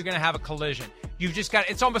collision, you're going to have a collision. You've just got –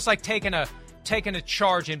 it's almost like taking a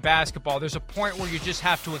charge in basketball. There's a point where you just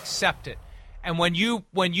have to accept it. And when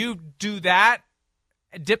you do that,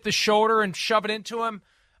 dip the shoulder and shove it into him,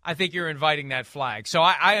 I think you're inviting that flag. So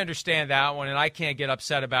I understand that one, and I can't get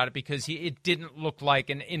upset about it because it didn't look like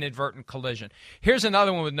an inadvertent collision. Here's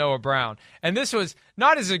another one with Noah Brown. And this was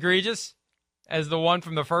not as egregious as the one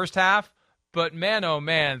from the first half, but man, oh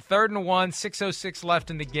man, 3rd and 1, 6:06 left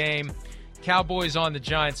in the game. Cowboys on the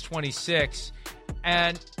Giants 26.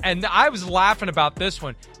 And I was laughing about this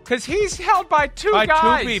one because he's held by two guys.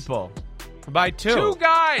 By two people. By two. Two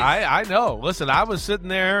guys. I know. Listen, I was sitting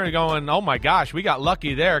there going, oh, my gosh, we got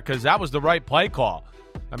lucky there because that was the right play call.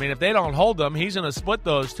 I mean, if they don't hold them, he's going to split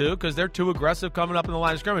those two because they're too aggressive coming up in the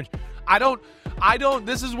line of scrimmage. I don't.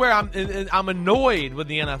 This is where I'm annoyed with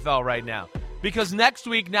the NFL right now because next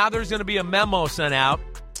week now there's going to be a memo sent out,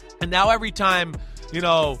 and now every time,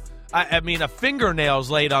 a fingernail's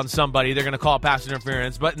laid on somebody, they're going to call pass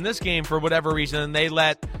interference. But in this game, for whatever reason, they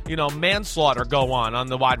let, manslaughter go on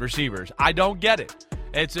the wide receivers. I don't get it.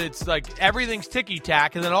 It's like everything's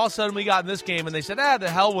ticky-tack, and then all of a sudden we got in this game, and they said, the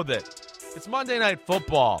hell with it. It's Monday Night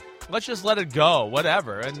Football. Let's just let it go,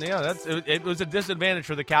 whatever. And, it was a disadvantage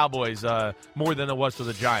for the Cowboys more than it was for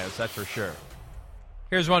the Giants, that's for sure.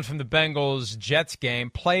 Here's one from the Bengals-Jets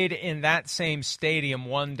game. Played in that same stadium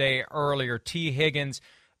one day earlier. T. Higgins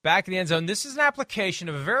back in the end zone. This is an application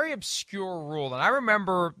of a very obscure rule, and I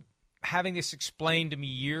remember having this explained to me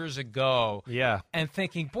years ago. Yeah. And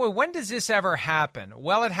thinking, boy, when does this ever happen?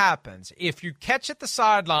 Well, it happens. If you catch at the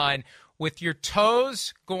sideline with your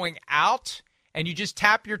toes going out and you just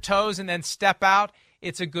tap your toes and then step out,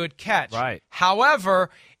 it's a good catch. Right. However,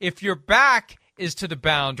 if your back is to the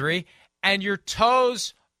boundary and your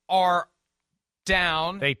toes are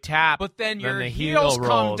down, they tap, but then your the heels heel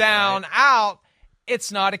come rolls, down right? out,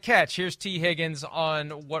 it's not a catch. Here's T. Higgins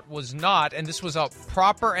on what was not, and this was a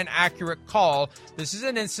proper and accurate call. This is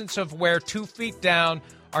an instance of where 2 feet down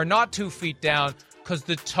are not 2 feet down because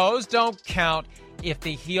the toes don't count if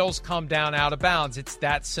the heels come down out of bounds. It's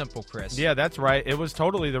that simple, Chris. Yeah, that's right. It was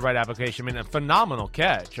totally the right application. I mean, a phenomenal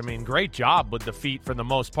catch. I mean, great job with the feet for the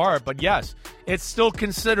most part. But, yes, it's still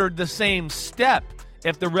considered the same step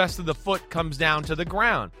if the rest of the foot comes down to the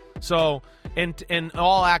ground. So, in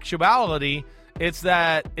all actuality,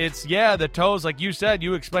 the toes, like you said,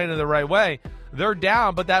 you explained it the right way. They're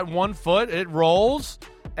down, but that 1 foot, it rolls,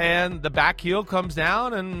 and the back heel comes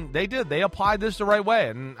down, and they applied this the right way,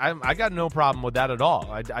 and I got no problem with that at all.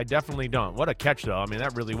 I definitely don't. What a catch, though. I mean,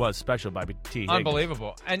 that really was special by T. Higgins.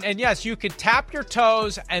 Unbelievable. And yes, you could tap your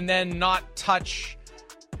toes and then not touch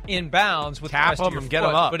in bounds with tap the rest them of your and foot. get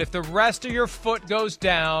them up. But if the rest of your foot goes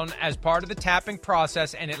down as part of the tapping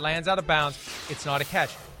process and it lands out of bounds, it's not a catch.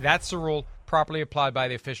 That's the rule properly applied by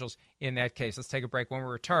the officials in that case. Let's take a break. When we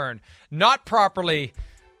return, not properly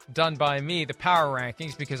done by me, the power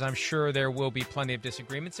rankings, because I'm sure there will be plenty of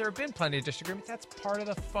disagreements. There have been plenty of disagreements. That's part of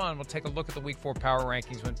the fun. We'll take a look at the Week 4 power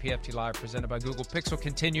rankings when PFT Live, presented by Google Pixel,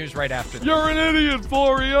 continues right after this. You're an idiot,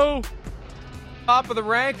 Florio. Top of the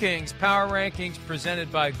rankings, power rankings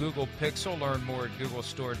presented by Google Pixel. Learn more at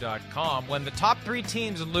googlestore.com. When the top 3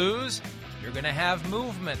 teams lose, you're going to have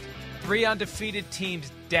movement. 3 undefeated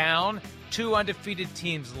teams down, 2 undefeated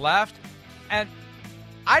teams left. And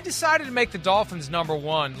I decided to make the Dolphins number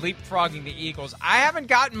 1, leapfrogging the Eagles. I haven't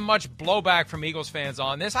gotten much blowback from Eagles fans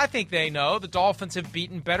on this. I think they know the Dolphins have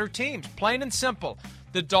beaten better teams. Plain and simple.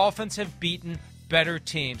 The Dolphins have beaten better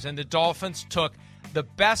teams. And the Dolphins took the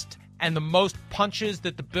best and the most punches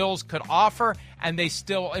that the Bills could offer, and they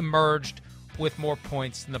still emerged with more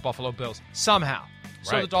points than the Buffalo Bills. Somehow.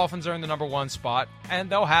 So Right. the Dolphins are in the number 1 spot, and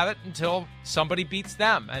they'll have it until somebody beats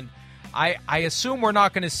them. And I assume we're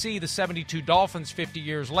not going to see the 72 Dolphins 50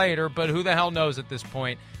 years later, but who the hell knows at this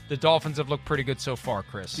point? The Dolphins have looked pretty good so far,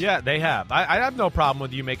 Chris. Yeah, they have. I have no problem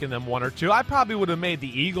with you making them 1 or 2. I probably would have made the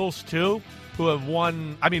Eagles 2, who have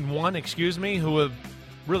won, who have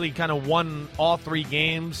really kind of won all 3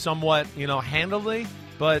 games somewhat, handily.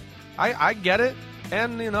 But I get it.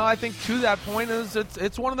 And, I think to that point is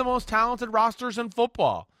it's one of the most talented rosters in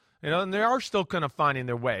football, and they are still kind of finding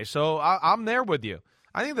their way. So I'm there with you.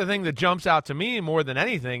 I think the thing that jumps out to me more than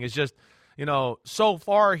anything is just, so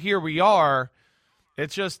far here we are.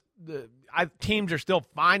 It's just teams are still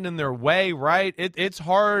finding their way, right? It's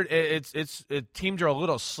hard. Teams are a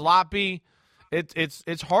little sloppy.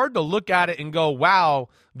 It's hard to look at it and go, wow,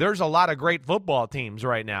 there's a lot of great football teams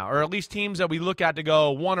right now, or at least teams that we look at to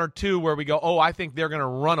go 1 or 2 where we go, oh, I think they're going to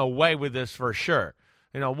run away with this for sure.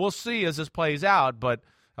 We'll see as this plays out, but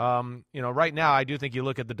right now I do think you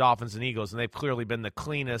look at the Dolphins and Eagles, and they've clearly been the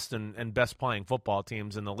cleanest and best playing football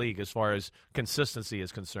teams in the league as far as consistency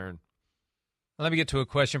is concerned. Let me get to a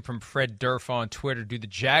question from Fred Durf on Twitter. Do the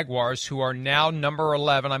Jaguars, who are now number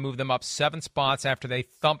 11, I moved them up 7 spots after they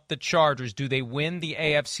thumped the Chargers, do they win the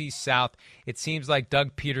AFC South? It seems like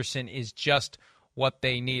Doug Peterson is just what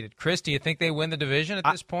they needed. Chris, do you think they win the division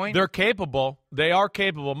at this point? They're capable. They are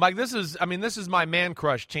capable. Mike, this is my man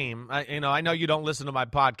crush team. I know you don't listen to my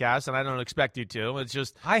podcast, and I don't expect you to. It's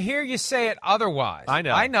just I hear you say it otherwise. I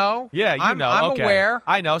know. Yeah, I'm know. I'm okay. aware.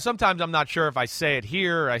 I know. Sometimes I'm not sure if I say it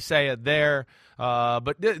here or I say it there.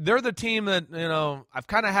 But they're the team that, I've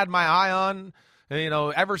kind of had my eye on,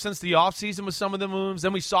 ever since the offseason with some of the moves.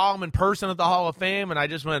 Then we saw them in person at the Hall of Fame, and I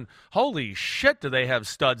just went, holy shit, do they have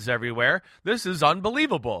studs everywhere. This is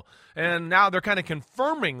unbelievable. And now they're kind of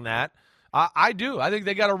confirming that. I do. I think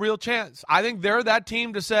they got a real chance. I think they're that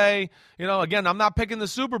team to say, again, I'm not picking the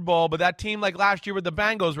Super Bowl, but that team like last year with the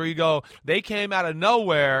Bengals where you go, they came out of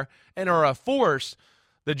nowhere and are a force.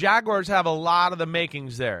 The Jaguars have a lot of the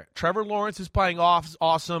makings there. Trevor Lawrence is playing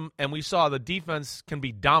awesome, and we saw the defense can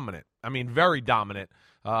be dominant. I mean, very dominant.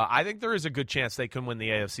 I think there is a good chance they can win the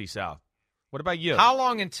AFC South. What about you? How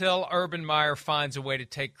long until Urban Meyer finds a way to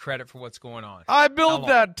take credit for what's going on? I built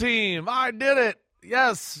that team. I did it.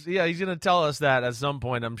 Yes. Yeah, he's going to tell us that at some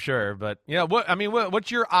point, I'm sure. But,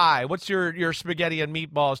 what's your eye? What's your spaghetti and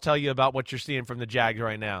meatballs tell you about what you're seeing from the Jags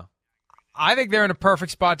right now? I think they're in a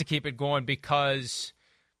perfect spot to keep it going because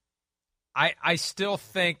I still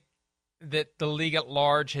think that the league at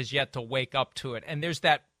large has yet to wake up to it. And there's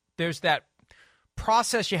that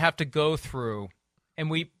process you have to go through,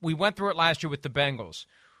 and we went through it last year with the Bengals,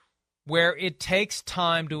 where it takes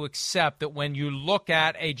time to accept that when you look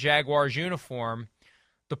at a Jaguars uniform,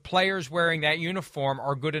 the players wearing that uniform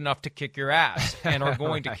are good enough to kick your ass and are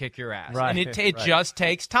going to kick your ass. Right. And it just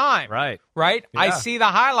takes time. Right. Yeah. I see the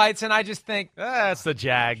highlights, and I just think, that's the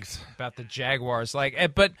Jags. About the Jaguars.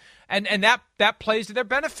 And that plays to their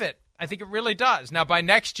benefit. I think it really does. Now, by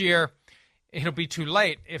next year, it'll be too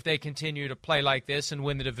late if they continue to play like this and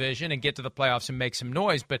win the division and get to the playoffs and make some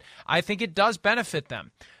noise. But I think it does benefit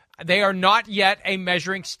them. They are not yet a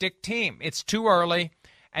measuring stick team. It's too early,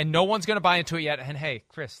 and no one's going to buy into it yet. And, hey,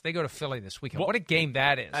 Chris, they go to Philly this weekend. What a game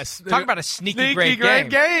that is. Talk about a sneaky great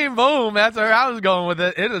game. Boom. That's where I was going with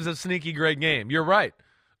it. It is a sneaky great game. You're right.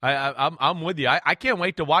 I'm with you. I can't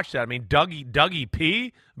wait to watch that. I mean, Dougie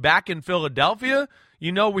P back in Philadelphia,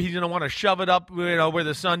 he's going to want to shove it up, where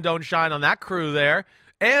the sun don't shine on that crew there.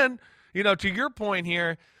 And, to your point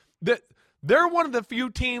here, they're one of the few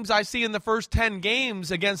teams I see in the first 10 games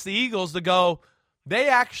against the Eagles to go, they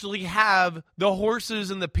actually have the horses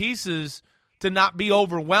and the pieces to not be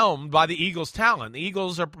overwhelmed by the Eagles' talent. The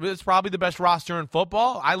Eagles it's probably the best roster in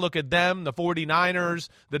football. I look at them, the 49ers,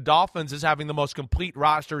 the Dolphins as having the most complete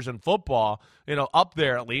rosters in football, up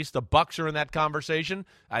there at least. The Bucs are in that conversation.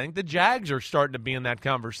 I think the Jags are starting to be in that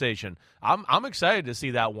conversation. I'm excited to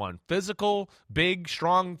see that one. Physical, big,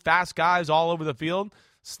 strong, fast guys all over the field.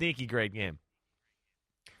 Sneaky great game.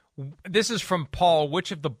 This is from Paul.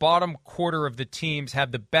 Which of the bottom quarter of the teams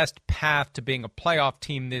have the best path to being a playoff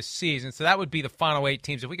team this season? So that would be the final 8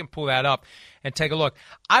 teams. If we can pull that up and take a look.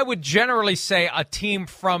 I would generally say a team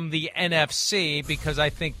from the NFC because I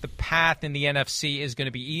think the path in the NFC is going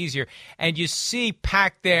to be easier. And you see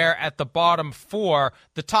packed there at the bottom 4,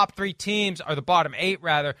 the top 3 teams, or the bottom 8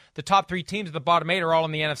 rather, the top 3 teams of the bottom 8 are all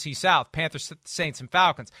in the NFC South, Panthers, Saints, and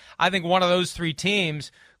Falcons. I think one of those 3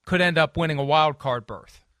 teams could end up winning a wild card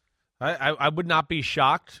berth. I would not be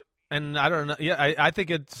shocked, and I don't know. Yeah, I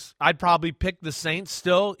think I'd probably pick the Saints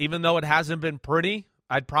still, even though it hasn't been pretty.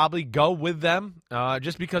 I'd probably go with them,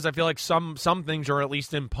 just because I feel like some things are at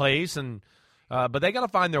least in place, and but they got to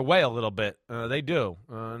find their way a little bit. They do,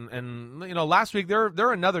 and last week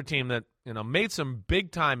they're another team that made some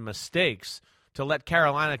big time mistakes to let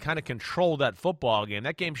Carolina kind of control that football game.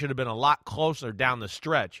 That game should have been a lot closer down the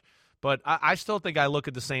stretch. But I still think I look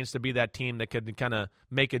at the Saints to be that team that could kind of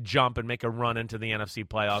make a jump and make a run into the NFC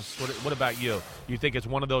playoffs. What about you? You think it's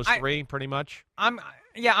one of those 3 pretty much? I'm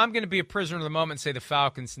going to be a prisoner of the moment and say the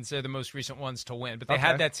Falcons since they're the most recent ones to win. But they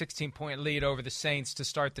had that 16-point lead over the Saints to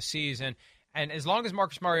start the season. And as long as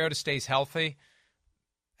Marcus Mariota stays healthy,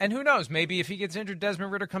 and who knows, maybe if he gets injured,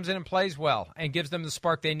 Desmond Ridder comes in and plays well and gives them the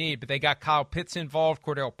spark they need. But they got Kyle Pitts involved.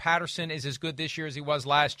 Cordell Patterson is as good this year as he was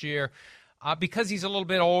last year. Because he's a little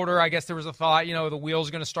bit older, I guess there was a thought, the wheels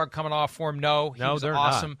are going to start coming off for him. No, he was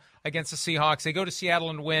awesome against the Seahawks. They go to Seattle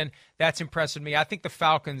and win. That's impressed me. I think the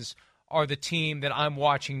Falcons are the team that I'm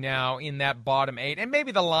watching now in that bottom 8, and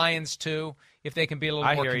maybe the Lions too, if they can be a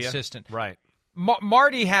little more consistent. Right.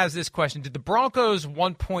 Marty has this question. Did the Broncos'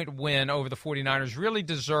 1-point win over the 49ers really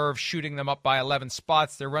deserve shooting them up by 11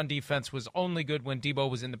 spots? Their run defense was only good when Debo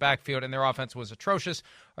was in the backfield, and their offense was atrocious.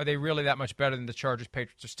 Are they really that much better than the Chargers,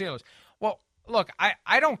 Patriots, or Steelers? Well, look,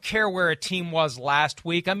 I don't care where a team was last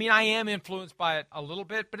week. I mean, I am influenced by it a little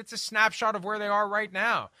bit, but it's a snapshot of where they are right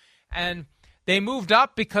now. And they moved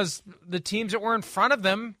up because the teams that were in front of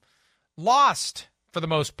them lost for the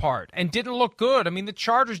most part and didn't look good. I mean, the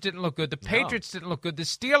Chargers didn't look good. The Patriots didn't look good. The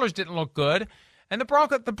Steelers didn't look good. And the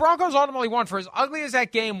Broncos ultimately won. For as ugly as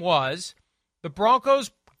that game was, the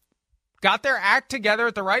Broncos got their act together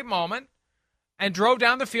at the right moment and drove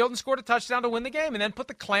down the field and scored a touchdown to win the game, and then put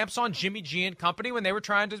the clamps on Jimmy G and company when they were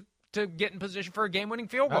trying to get in position for a game-winning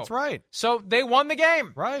field goal. That's right. So they won the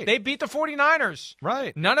game. Right. They beat the 49ers.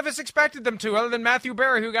 Right. None of us expected them to, other than Matthew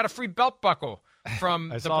Berry, who got a free belt buckle from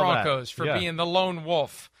the Broncos for being the lone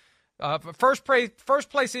wolf. First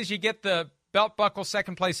place is you get the belt buckle.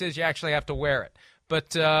 Second place is you actually have to wear it.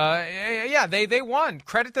 But, they won.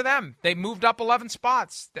 Credit to them. They moved up 11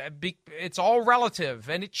 spots. It's all relative,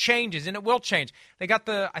 and it changes, and it will change. I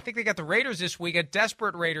think they got the Raiders this week, a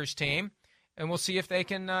desperate Raiders team, and we'll see if they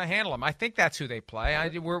can handle them. I think that's who they play.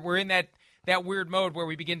 We're in that weird mode where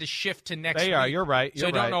we begin to shift to next week. They are. You're right. So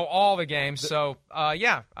I don't know all the games. So,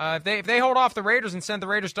 if they hold off the Raiders and send the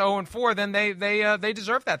Raiders to 0-4, then they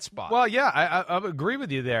deserve that spot. Well, yeah, I agree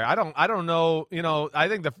with you there. I don't know. I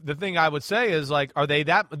think the thing I would say is, like, are they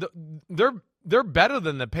that – they're better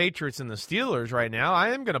than the Patriots and the Steelers right now. I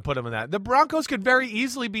am going to put them in that. The Broncos could very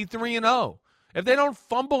easily be 3-0. If they don't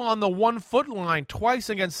fumble on the 1-foot line twice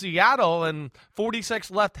against Seattle and 46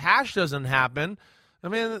 left hash doesn't happen – I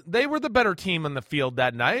mean, they were the better team on the field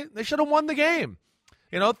that night. They should have won the game.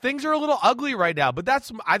 Things are a little ugly right now, but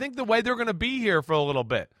that's, I think, the way they're going to be here for a little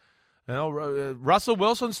bit. Russell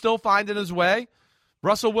Wilson's still finding his way.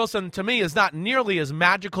 Russell Wilson, to me, is not nearly as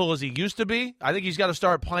magical as he used to be. I think he's got to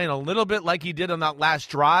start playing a little bit like he did on that last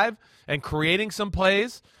drive and creating some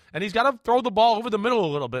plays. And he's got to throw the ball over the middle a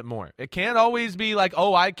little bit more. It can't always be like,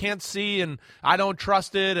 oh, I can't see and I don't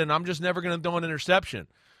trust it and I'm just never going to throw an interception.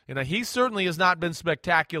 He certainly has not been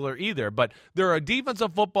spectacular either, but they're a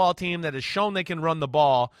defensive football team that has shown they can run the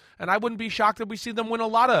ball, and I wouldn't be shocked if we see them win a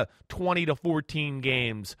lot of 20-14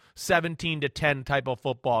 games, 17-10 type of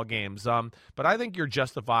football games. But I think you're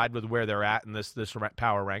justified with where they're at in this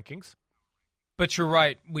power rankings. But you're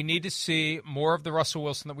right. We need to see more of the Russell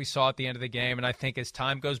Wilson that we saw at the end of the game, and I think as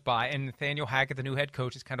time goes by, and Nathaniel Hackett, the new head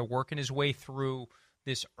coach, is kind of working his way through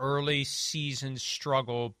this early season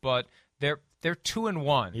struggle, but they're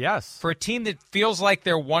 2-1. Yes. For a team that feels like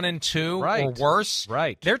they're 1-2 or worse.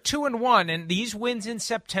 Right. They're 2-1, and these wins in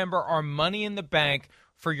September are money in the bank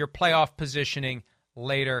for your playoff positioning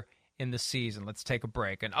later in the season. Let's take a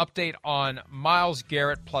break. An update on Myles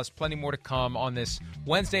Garrett, plus plenty more to come on this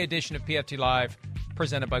Wednesday edition of PFT Live,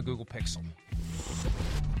 presented by Google Pixel.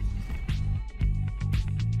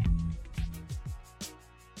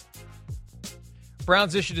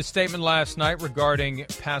 Browns issued a statement last night regarding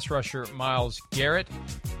pass rusher Myles Garrett.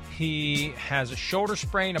 He has a shoulder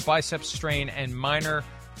sprain, a bicep strain, and minor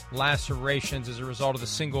lacerations as a result of the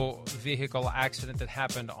single vehicle accident that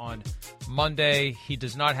happened on Monday. He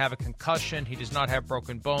does not have a concussion. He does not have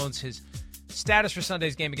broken bones. His status for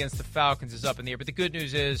Sunday's game against the Falcons is up in the air. But the good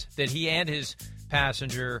news is that he and his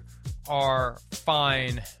passenger are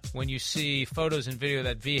fine. When you see photos and video of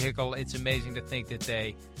that vehicle, it's amazing to think that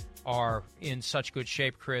they are in such good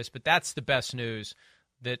shape, Chris. But that's the best news,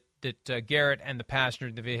 that Garrett and the passenger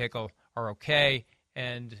in the vehicle are okay,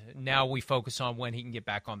 and now we focus on when he can get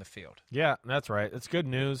back on the field. Yeah, that's right. It's good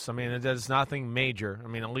news. I mean, it's nothing major. I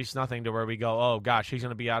mean, at least nothing to where we go, oh, gosh, he's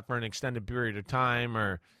going to be out for an extended period of time,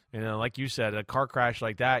 or, like you said, a car crash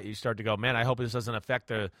like that, you start to go, man, I hope this doesn't affect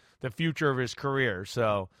the future of his career.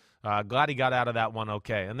 So glad he got out of that one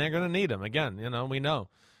okay. And they're going to need him. Again, we know.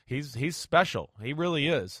 He's special. He really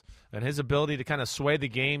is. And his ability to kind of sway the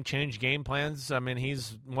game, change game plans, I mean,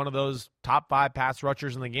 he's one of those top 5 pass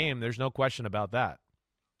rushers in the game. There's no question about that.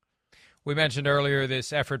 We mentioned earlier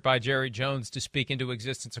this effort by Jerry Jones to speak into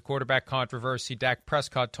existence a quarterback controversy. Dak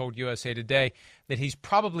Prescott told USA Today that he's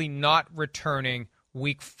probably not returning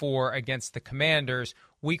Week 4 against the Commanders.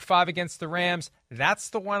 Week 5 against the Rams,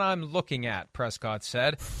 that's the one I'm looking at, Prescott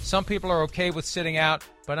said. Some people are okay with sitting out,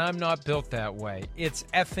 but I'm not built that way. It's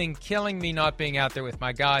effing killing me not being out there with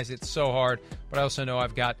my guys. It's so hard, but I also know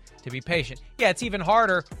I've got to be patient. Yeah, it's even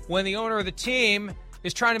harder when the owner of the team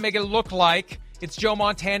is trying to make it look like it's Joe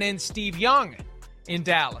Montana and Steve Young in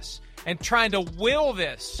Dallas and trying to will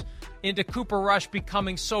this into Cooper Rush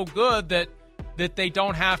becoming so good that they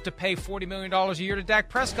don't have to pay $40 million a year to Dak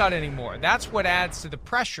Prescott anymore. That's what adds to the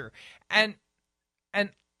pressure. And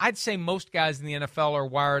I'd say most guys in the NFL are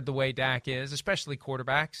wired the way Dak is, especially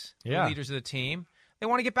quarterbacks, the leaders of the team. They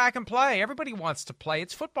want to get back and play. Everybody wants to play.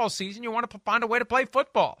 It's football season. You want to find a way to play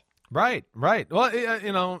football. Right. Well,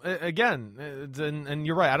 again, and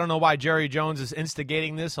you're right. I don't know why Jerry Jones is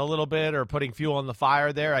instigating this a little bit or putting fuel on the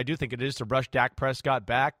fire there. I do think it is to rush Dak Prescott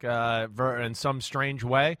back in some strange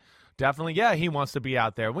way. Definitely, yeah, he wants to be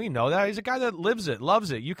out there. We know that. He's a guy that lives it, loves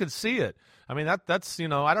it. You can see it. I mean, that's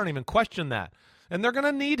I don't even question that. And they're going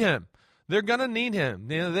to need him. They're going to need him.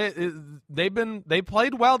 They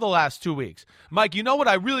played well the last 2 weeks. Mike, you know what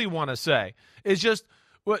I really want to say is just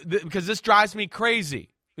because this drives me crazy.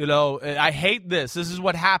 I hate this. This is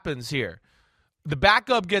what happens here. The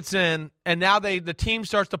backup gets in, and now the team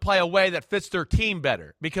starts to play a way that fits their team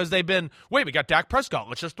better because they've been, we got Dak Prescott.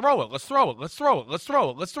 Let's just throw it. Let's throw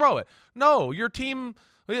it. No, your team,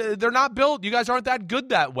 they're not built. You guys aren't that good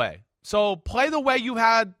that way. So play the way you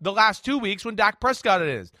had the last 2 weeks when Dak Prescott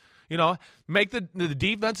is. Make the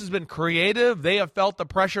defense has been creative. They have felt the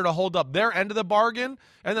pressure to hold up their end of the bargain,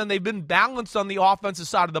 and then they've been balanced on the offensive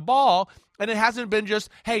side of the ball. And it hasn't been just,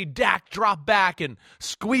 hey, Dak, drop back and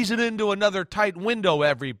squeeze it into another tight window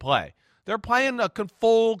every play. They're playing a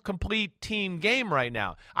full, complete team game right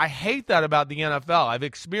now. I hate that about the NFL. I've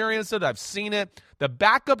experienced it. I've seen it. The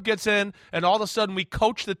backup gets in, and all of a sudden we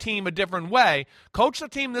coach the team a different way. Coach the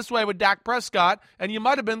team this way with Dak Prescott, and you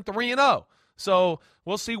might have been 3-0. So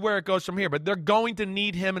we'll see where it goes from here. But they're going to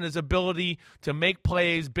need him and his ability to make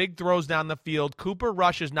plays, big throws down the field. Cooper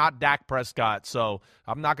Rush is not Dak Prescott, so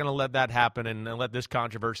I'm not going to let that happen and let this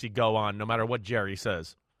controversy go on, no matter what Jerry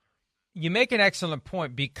says. You make an excellent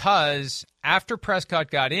point because after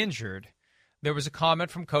Prescott got injured, there was a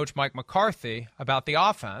comment from Coach Mike McCarthy about the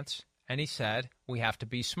offense, and he said, we have to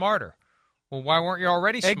be smarter. Well, why weren't you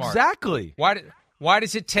already smart? Exactly. Why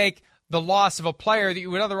does it take the loss of a player that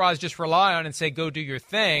you would otherwise just rely on and say, go do your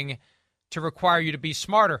thing, to require you to be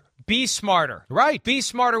smarter? Be smarter. Right. Be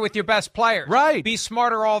smarter with your best players. Right. Be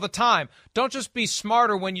smarter all the time. Don't just be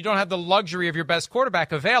smarter when you don't have the luxury of your best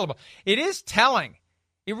quarterback available. It is telling.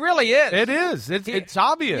 It really is. It is. It's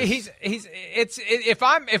obvious. If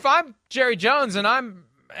I'm Jerry Jones and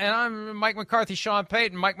I'm Mike McCarthy, Sean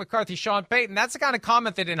Payton, Mike McCarthy, Sean Payton, that's the kind of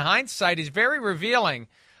comment that in hindsight is very revealing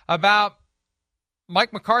about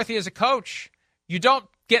Mike McCarthy as a coach. You don't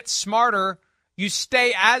get smarter. You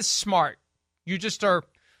stay as smart. You just are.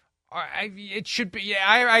 It should be.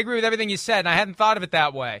 I agree with everything you said, and I hadn't thought of it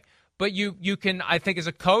that way. But you can, I think, as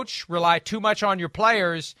a coach, rely too much on your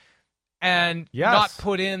players and not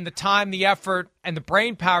put in the time, the effort, and the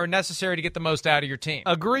brain power necessary to get the most out of your team.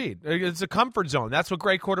 Agreed. It's a comfort zone. That's what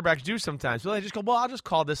great quarterbacks do sometimes. Well, they just go, I'll just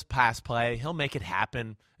call this pass play. He'll make it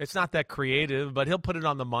happen. It's not that creative, but he'll put it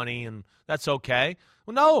on the money, and that's okay.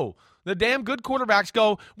 Well, no. The damn good quarterbacks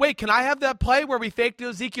go, wait, can I have that play where we fake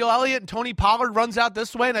Ezekiel Elliott and Tony Pollard runs out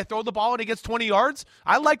this way and I throw the ball and he gets 20 yards?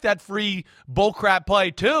 I like that free bullcrap play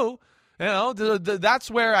too. That's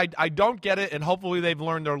where I don't get it, and hopefully they've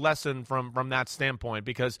learned their lesson from that standpoint,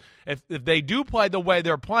 because if they do play the way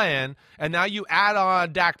they're playing, and now you add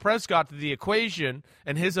on Dak Prescott to the equation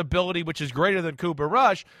and his ability, which is greater than Cooper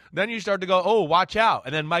Rush, then you start to go, oh, watch out.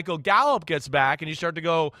 And then Michael Gallup gets back, and you start to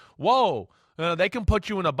go, whoa, they can put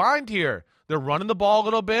you in a bind here. They're running the ball a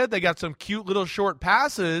little bit. They got some cute little short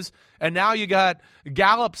passes, and now you got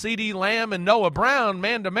Gallup, CeeDee Lamb, and Noah Brown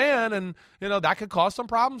man-to-man, and, that could cause some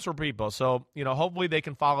problems for people. So, hopefully they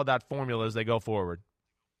can follow that formula as they go forward.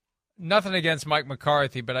 Nothing against Mike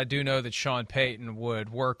McCarthy, but I do know that Sean Payton would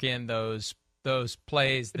work in those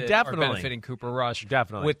plays that are benefiting Cooper Rush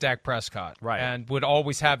with Dak Prescott. Right. And would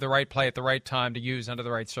always have the right play at the right time to use under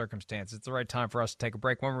the right circumstances. It's the right time for us to take a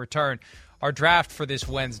break. When we return, our draft for this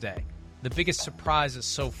Wednesday. The biggest surprises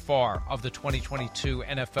so far of the 2022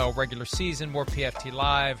 NFL regular season. More PFT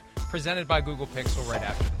Live, presented by Google Pixel right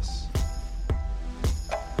after this.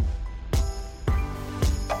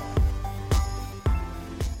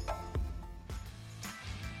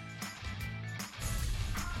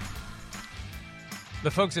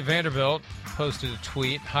 The folks at Vanderbilt posted a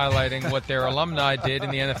tweet highlighting what their alumni did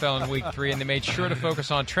in the NFL in Week 3, and they made sure to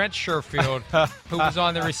focus on Trent Sherfield, who was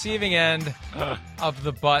on the receiving end of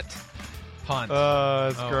the butt punt.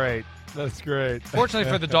 That's great. That's great.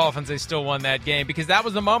 Fortunately for the Dolphins, they still won that game, because that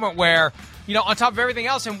was the moment where, on top of everything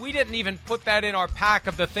else, and we didn't even put that in our pack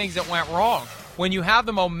of the things that went wrong. When you have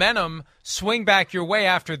the momentum swing back your way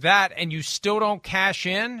after that and you still don't cash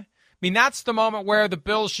in, that's the moment where the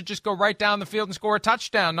Bills should just go right down the field and score a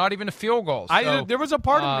touchdown, not even a field goal. So, there was a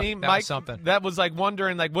part of me, Mike, that was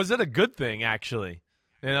wondering, was it a good thing, actually?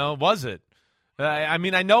 Was it? I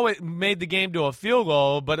know it made the game to a field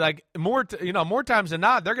goal, but more times than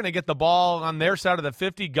not, they're going to get the ball on their side of the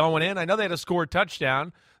 50 going in. I know they had to score a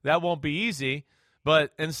touchdown. That won't be easy,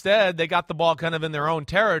 but instead they got the ball kind of in their own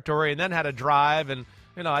territory and then had a drive, and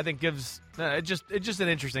I think gives it's just an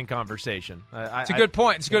interesting conversation. It's a good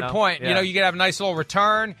point. It's a good point. Yeah. You could have a nice little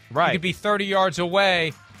return. Right. You could be 30 yards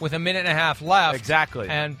away with a minute and a half left. Exactly.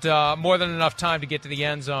 And more than enough time to get to the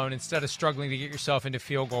end zone instead of struggling to get yourself into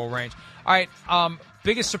field goal range. All right,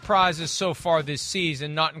 biggest surprises so far this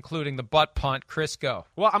season, not including the butt punt. Chris, go.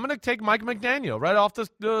 Well, I'm going to take Mike McDaniel right off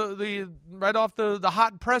the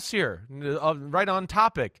hot press here, right on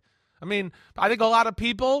topic. I mean, I think a lot of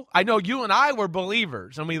people, I know you and I were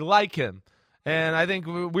believers, and we like him. And I think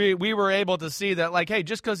we were able to see that, like, hey,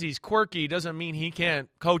 just because he's quirky doesn't mean he can't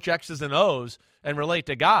coach X's and O's and relate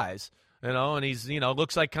to guys, and he's,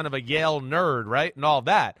 looks like kind of a Yale nerd, right, and all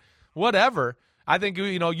that. Whatever. I think,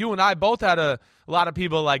 you and I both had a lot of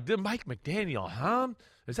people like, Mike McDaniel, huh?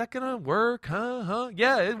 Is that going to work, huh?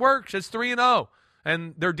 Yeah, it works. It's 3-0.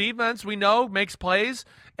 And their defense, we know, makes plays,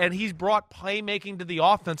 and he's brought playmaking to the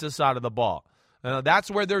offensive side of the ball. That's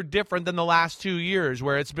where they're different than the last 2 years,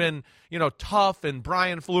 where it's been, tough and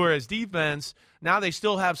Brian Flores defense. Now they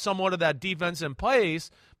still have somewhat of that defense in place,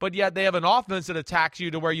 but yet they have an offense that attacks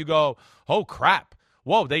you to where you go, oh, crap.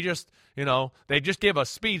 Whoa, they just gave a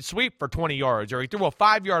speed sweep for 20 yards, or he threw a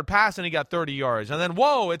 5-yard pass and he got 30 yards. And then,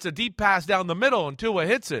 whoa, it's a deep pass down the middle and Tua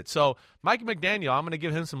hits it. So Mike McDaniel, I'm going to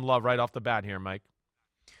give him some love right off the bat here, Mike.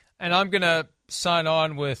 And I'm going to sign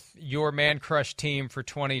on with your man-crush team for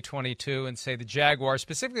 2022 and say the Jaguars,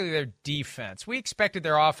 specifically their defense. We expected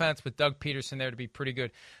their offense with Doug Peterson there to be pretty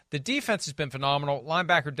good. The defense has been phenomenal.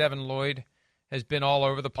 Linebacker Devin Lloyd has been all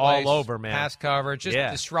over the place. All over, man. Pass coverage, just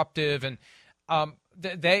disruptive. And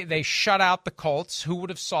they shut out the Colts. Who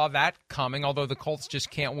would have saw that coming? Although the Colts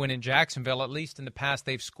just can't win in Jacksonville. At least in the past,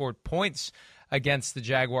 they've scored points against the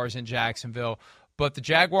Jaguars in Jacksonville. But the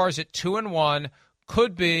Jaguars at 2-1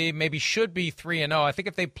 could be, maybe should be 3-0. I think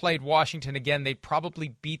if they played Washington again, they'd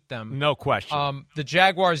probably beat them. No question. The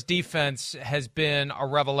Jaguars' defense has been a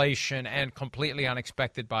revelation and completely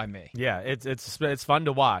unexpected by me. Yeah, it's fun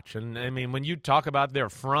to watch. And, I mean, when you talk about their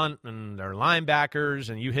front and their linebackers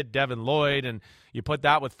and you hit Devin Lloyd and you put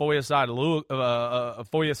that with Foyesade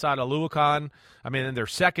Oluokun, I mean, in their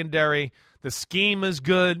secondary, the scheme is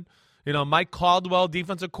good. Mike Caldwell,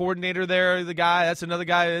 defensive coordinator there, that's another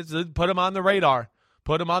guy. Put him on the radar.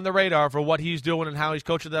 Put him on the radar for what he's doing and how he's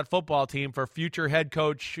coaching that football team for future head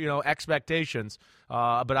coach, expectations.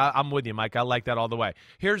 But I'm with you, Mike. I like that all the way.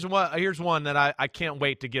 Here's one that I can't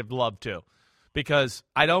wait to give love to because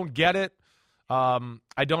I don't get it.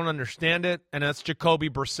 I don't understand it, and that's Jacoby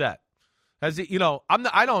Brissett.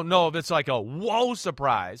 I don't know if it's like a whoa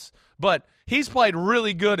surprise, but he's played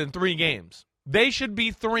really good in 3 games. They should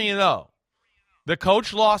be 3-0. The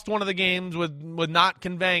coach lost one of the games with not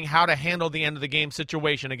conveying how to handle the end of the game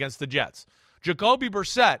situation against the Jets. Jacoby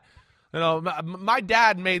Brissett, my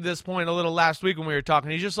dad made this point a little last week when we were talking.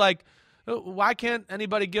 He's just like, why can't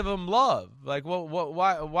anybody give him love? Like,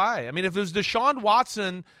 why? I mean, if it was Deshaun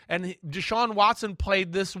Watson and Deshaun Watson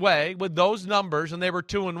played this way with those numbers and they were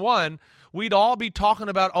 2-1, we'd all be talking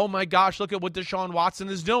about, oh my gosh, look at what Deshaun Watson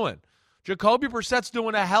is doing. Jacoby Brissett's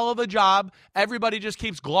doing a hell of a job. Everybody just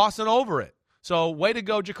keeps glossing over it. So way to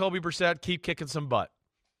go, Jacoby Brissett. Keep kicking some butt.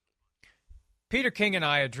 Peter King and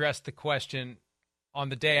I addressed the question on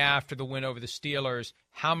the day after the win over the Steelers,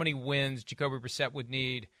 how many wins Jacoby Brissett would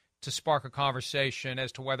need to spark a conversation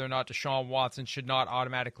as to whether or not Deshaun Watson should not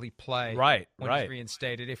automatically play when he's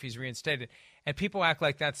reinstated, if he's reinstated. And people act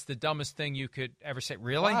like that's the dumbest thing you could ever say.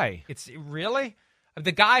 Really? Why? It's really?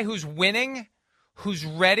 The guy who's winning, who's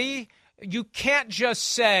ready, you can't just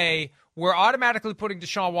say we're automatically putting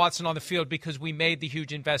Deshaun Watson on the field because we made the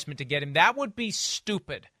huge investment to get him. That would be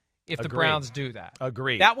stupid if the Browns do that.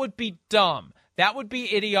 Agreed. That would be dumb. That would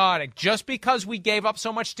be idiotic. Just because we gave up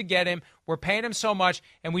so much to get him, we're paying him so much,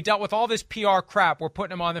 and we dealt with all this PR crap, we're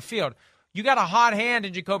putting him on the field. You got a hot hand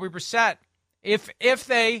in Jacoby Brissett. If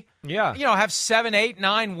they have 7, 8,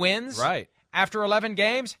 9 wins after 11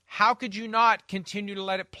 games, how could you not continue to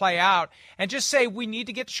let it play out and just say we need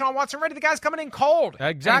to get Deshaun Watson ready? The guy's coming in cold.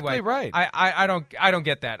 Exactly anyway, right. I don't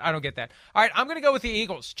get that. I don't get that. All right, I'm going to go with the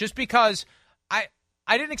Eagles just because I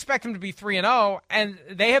didn't expect them to be 3-0, and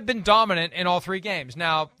they have been dominant in all 3 games.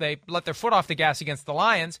 Now, they let their foot off the gas against the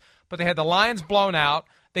Lions, but they had the Lions blown out.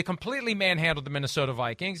 They completely manhandled the Minnesota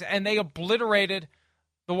Vikings, and they obliterated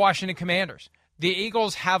the Washington Commanders. The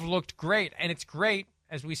Eagles have looked great, and it's great,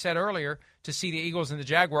 as we said earlier, to see the Eagles and the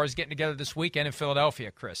Jaguars getting together this weekend in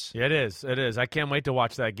Philadelphia, Chris. Yeah, it is. It is. I can't wait to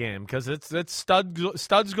watch that game because it's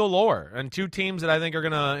studs galore and 2 teams that I think are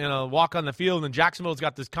going to walk on the field. And Jacksonville's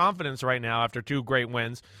got this confidence right now after 2 great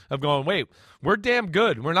wins of going, wait, we're damn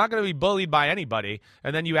good. We're not going to be bullied by anybody.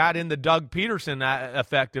 And then you add in the Doug Peterson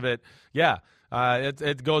effect of it. Yeah,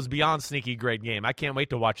 it goes beyond sneaky great game. I can't wait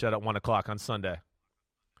to watch that at 1 o'clock on Sunday.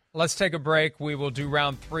 Let's take a break. We will do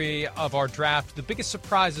round 3 of our draft. The biggest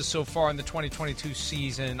surprises so far in the 2022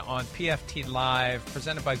 season on PFT Live,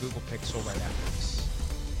 presented by Google Pixel right after this.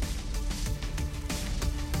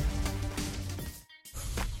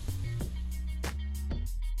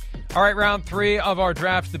 All right, round 3 of our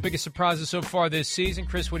draft. The biggest surprises so far this season.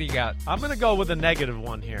 Chris, what do you got? I'm going to go with a negative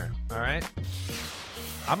one here, all right?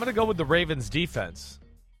 I'm going to go with the Ravens defense.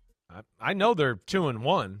 I know they're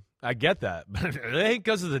 2-1. I get that, but it ain't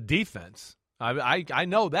because of the defense. I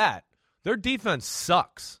know that. Their defense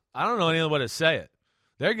sucks. I don't know any other way to say it.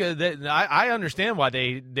 They're good. I understand why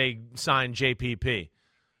they signed JPP.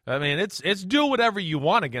 I mean, it's do whatever you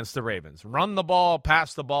want against the Ravens. Run the ball,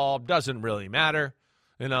 pass the ball, doesn't really matter.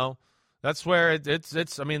 You know, that's where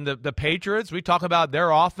it's. I mean, the Patriots. We talk about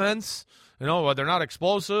their offense. You know, they're not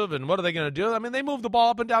explosive, and what are they going to do? I mean, they moved the ball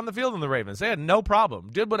up and down the field in the Ravens. They had no problem.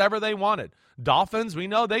 Did whatever they wanted. Dolphins, we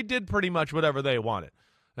know they did pretty much whatever they wanted.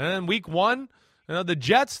 And then week 1, you know, the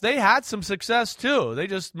Jets, they had some success too. They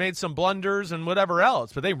just made some blunders and whatever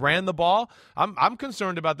else, but they ran the ball. I'm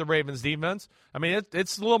concerned about the Ravens defense. I mean,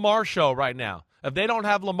 it's the Lamar show right now. If they don't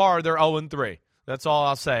have Lamar, they're 0-3. That's all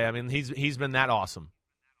I'll say. I mean, he's been that awesome.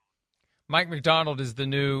 Mike McDonald is the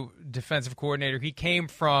new defensive coordinator. He came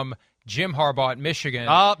from Jim Harbaugh at Michigan.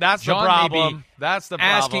 Oh, that's John the problem. That's the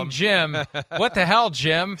problem. Asking Jim, what the hell,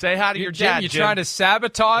 Jim? Say hi to your dad, Jim. You Jim. trying to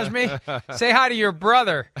sabotage me? Say hi to your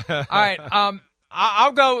brother. All right,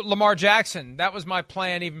 I'll go Lamar Jackson. That was my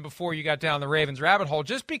plan even before you got down the Ravens rabbit hole,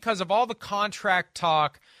 just because of all the contract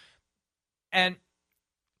talk. And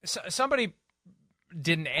somebody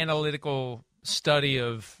did an analytical study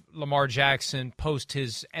of Lamar Jackson post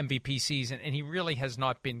his MVP season, and he really has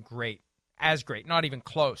not been great, not even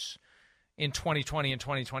close. In 2020 and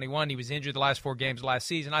 2021, he was injured the last 4 games of last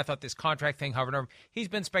season. I thought this contract thing hovered over him. He's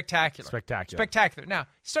been spectacular. Spectacular. Now,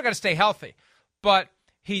 he's still got to stay healthy, but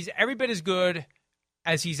he's every bit as good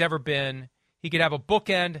as he's ever been. He could have a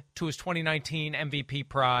bookend to his 2019 MVP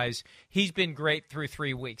prize. He's been great through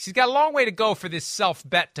 3 weeks. He's got a long way to go for this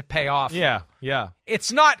self-bet to pay off. Yeah.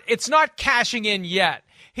 It's not cashing in yet.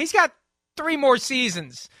 He's got 3 more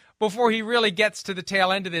seasons before he really gets to the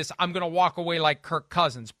tail end of this. I'm going to walk away like Kirk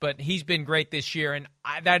Cousins, but he's been great this year, and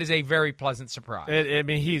that is a very pleasant surprise. I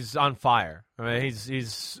mean, he's on fire. I mean,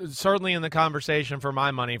 he's certainly in the conversation for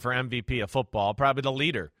my money for MVP of football, probably the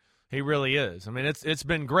leader. He really is. I mean, it's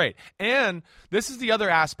been great. And this is the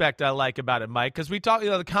other aspect I like about it, Mike, because we talk,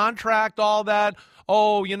 the contract, all that.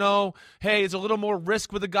 Oh, hey, it's a little more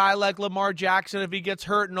risk with a guy like Lamar Jackson if he gets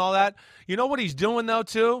hurt and all that. You know what he's doing, though,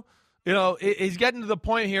 too? He's getting to the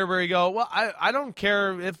point here where he go, well, I don't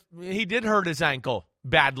care if he did hurt his ankle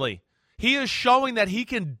badly. He is showing that he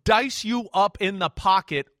can dice you up in the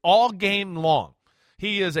pocket all game long.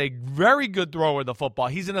 He is a very good thrower of the football.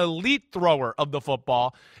 He's an elite thrower of the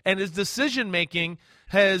football, and his decision-making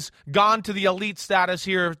has gone to the elite status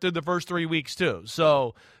here through the first 3 weeks, too.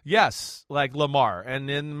 So, yes, like Lamar. And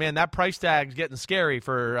then, man, that price tag's getting scary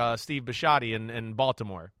for Steve Bisciotti in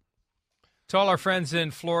Baltimore. To all our friends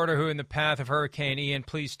in Florida who are in the path of Hurricane Ian,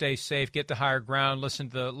 please stay safe, get to higher ground, listen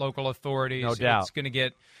to the local authorities. No doubt. It's going to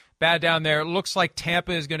get bad down there. It looks like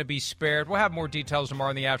Tampa is going to be spared. We'll have more details tomorrow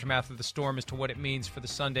in the aftermath of the storm as to what it means for the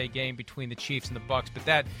Sunday game between the Chiefs and the Bucs, but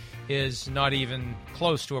that is not even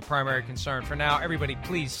close to a primary concern. For now, everybody,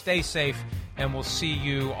 please stay safe, and we'll see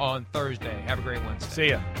you on Thursday. Have a great Wednesday. See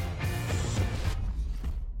ya.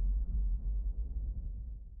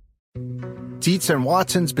 Dietz &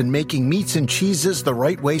 Watson's been making meats and cheeses the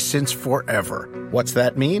right way since forever. What's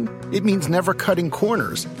that mean? It means never cutting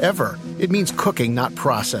corners, ever. It means cooking, not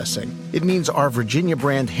processing. It means our Virginia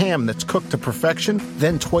brand ham that's cooked to perfection,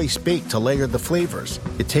 then twice baked to layer the flavors.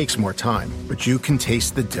 It takes more time, but you can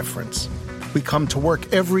taste the difference. We come to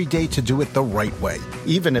work every day to do it the right way,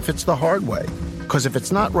 even if it's the hard way. Because if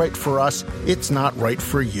it's not right for us, it's not right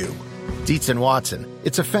for you. Dietz & Watson,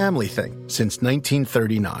 it's a family thing since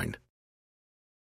 1939.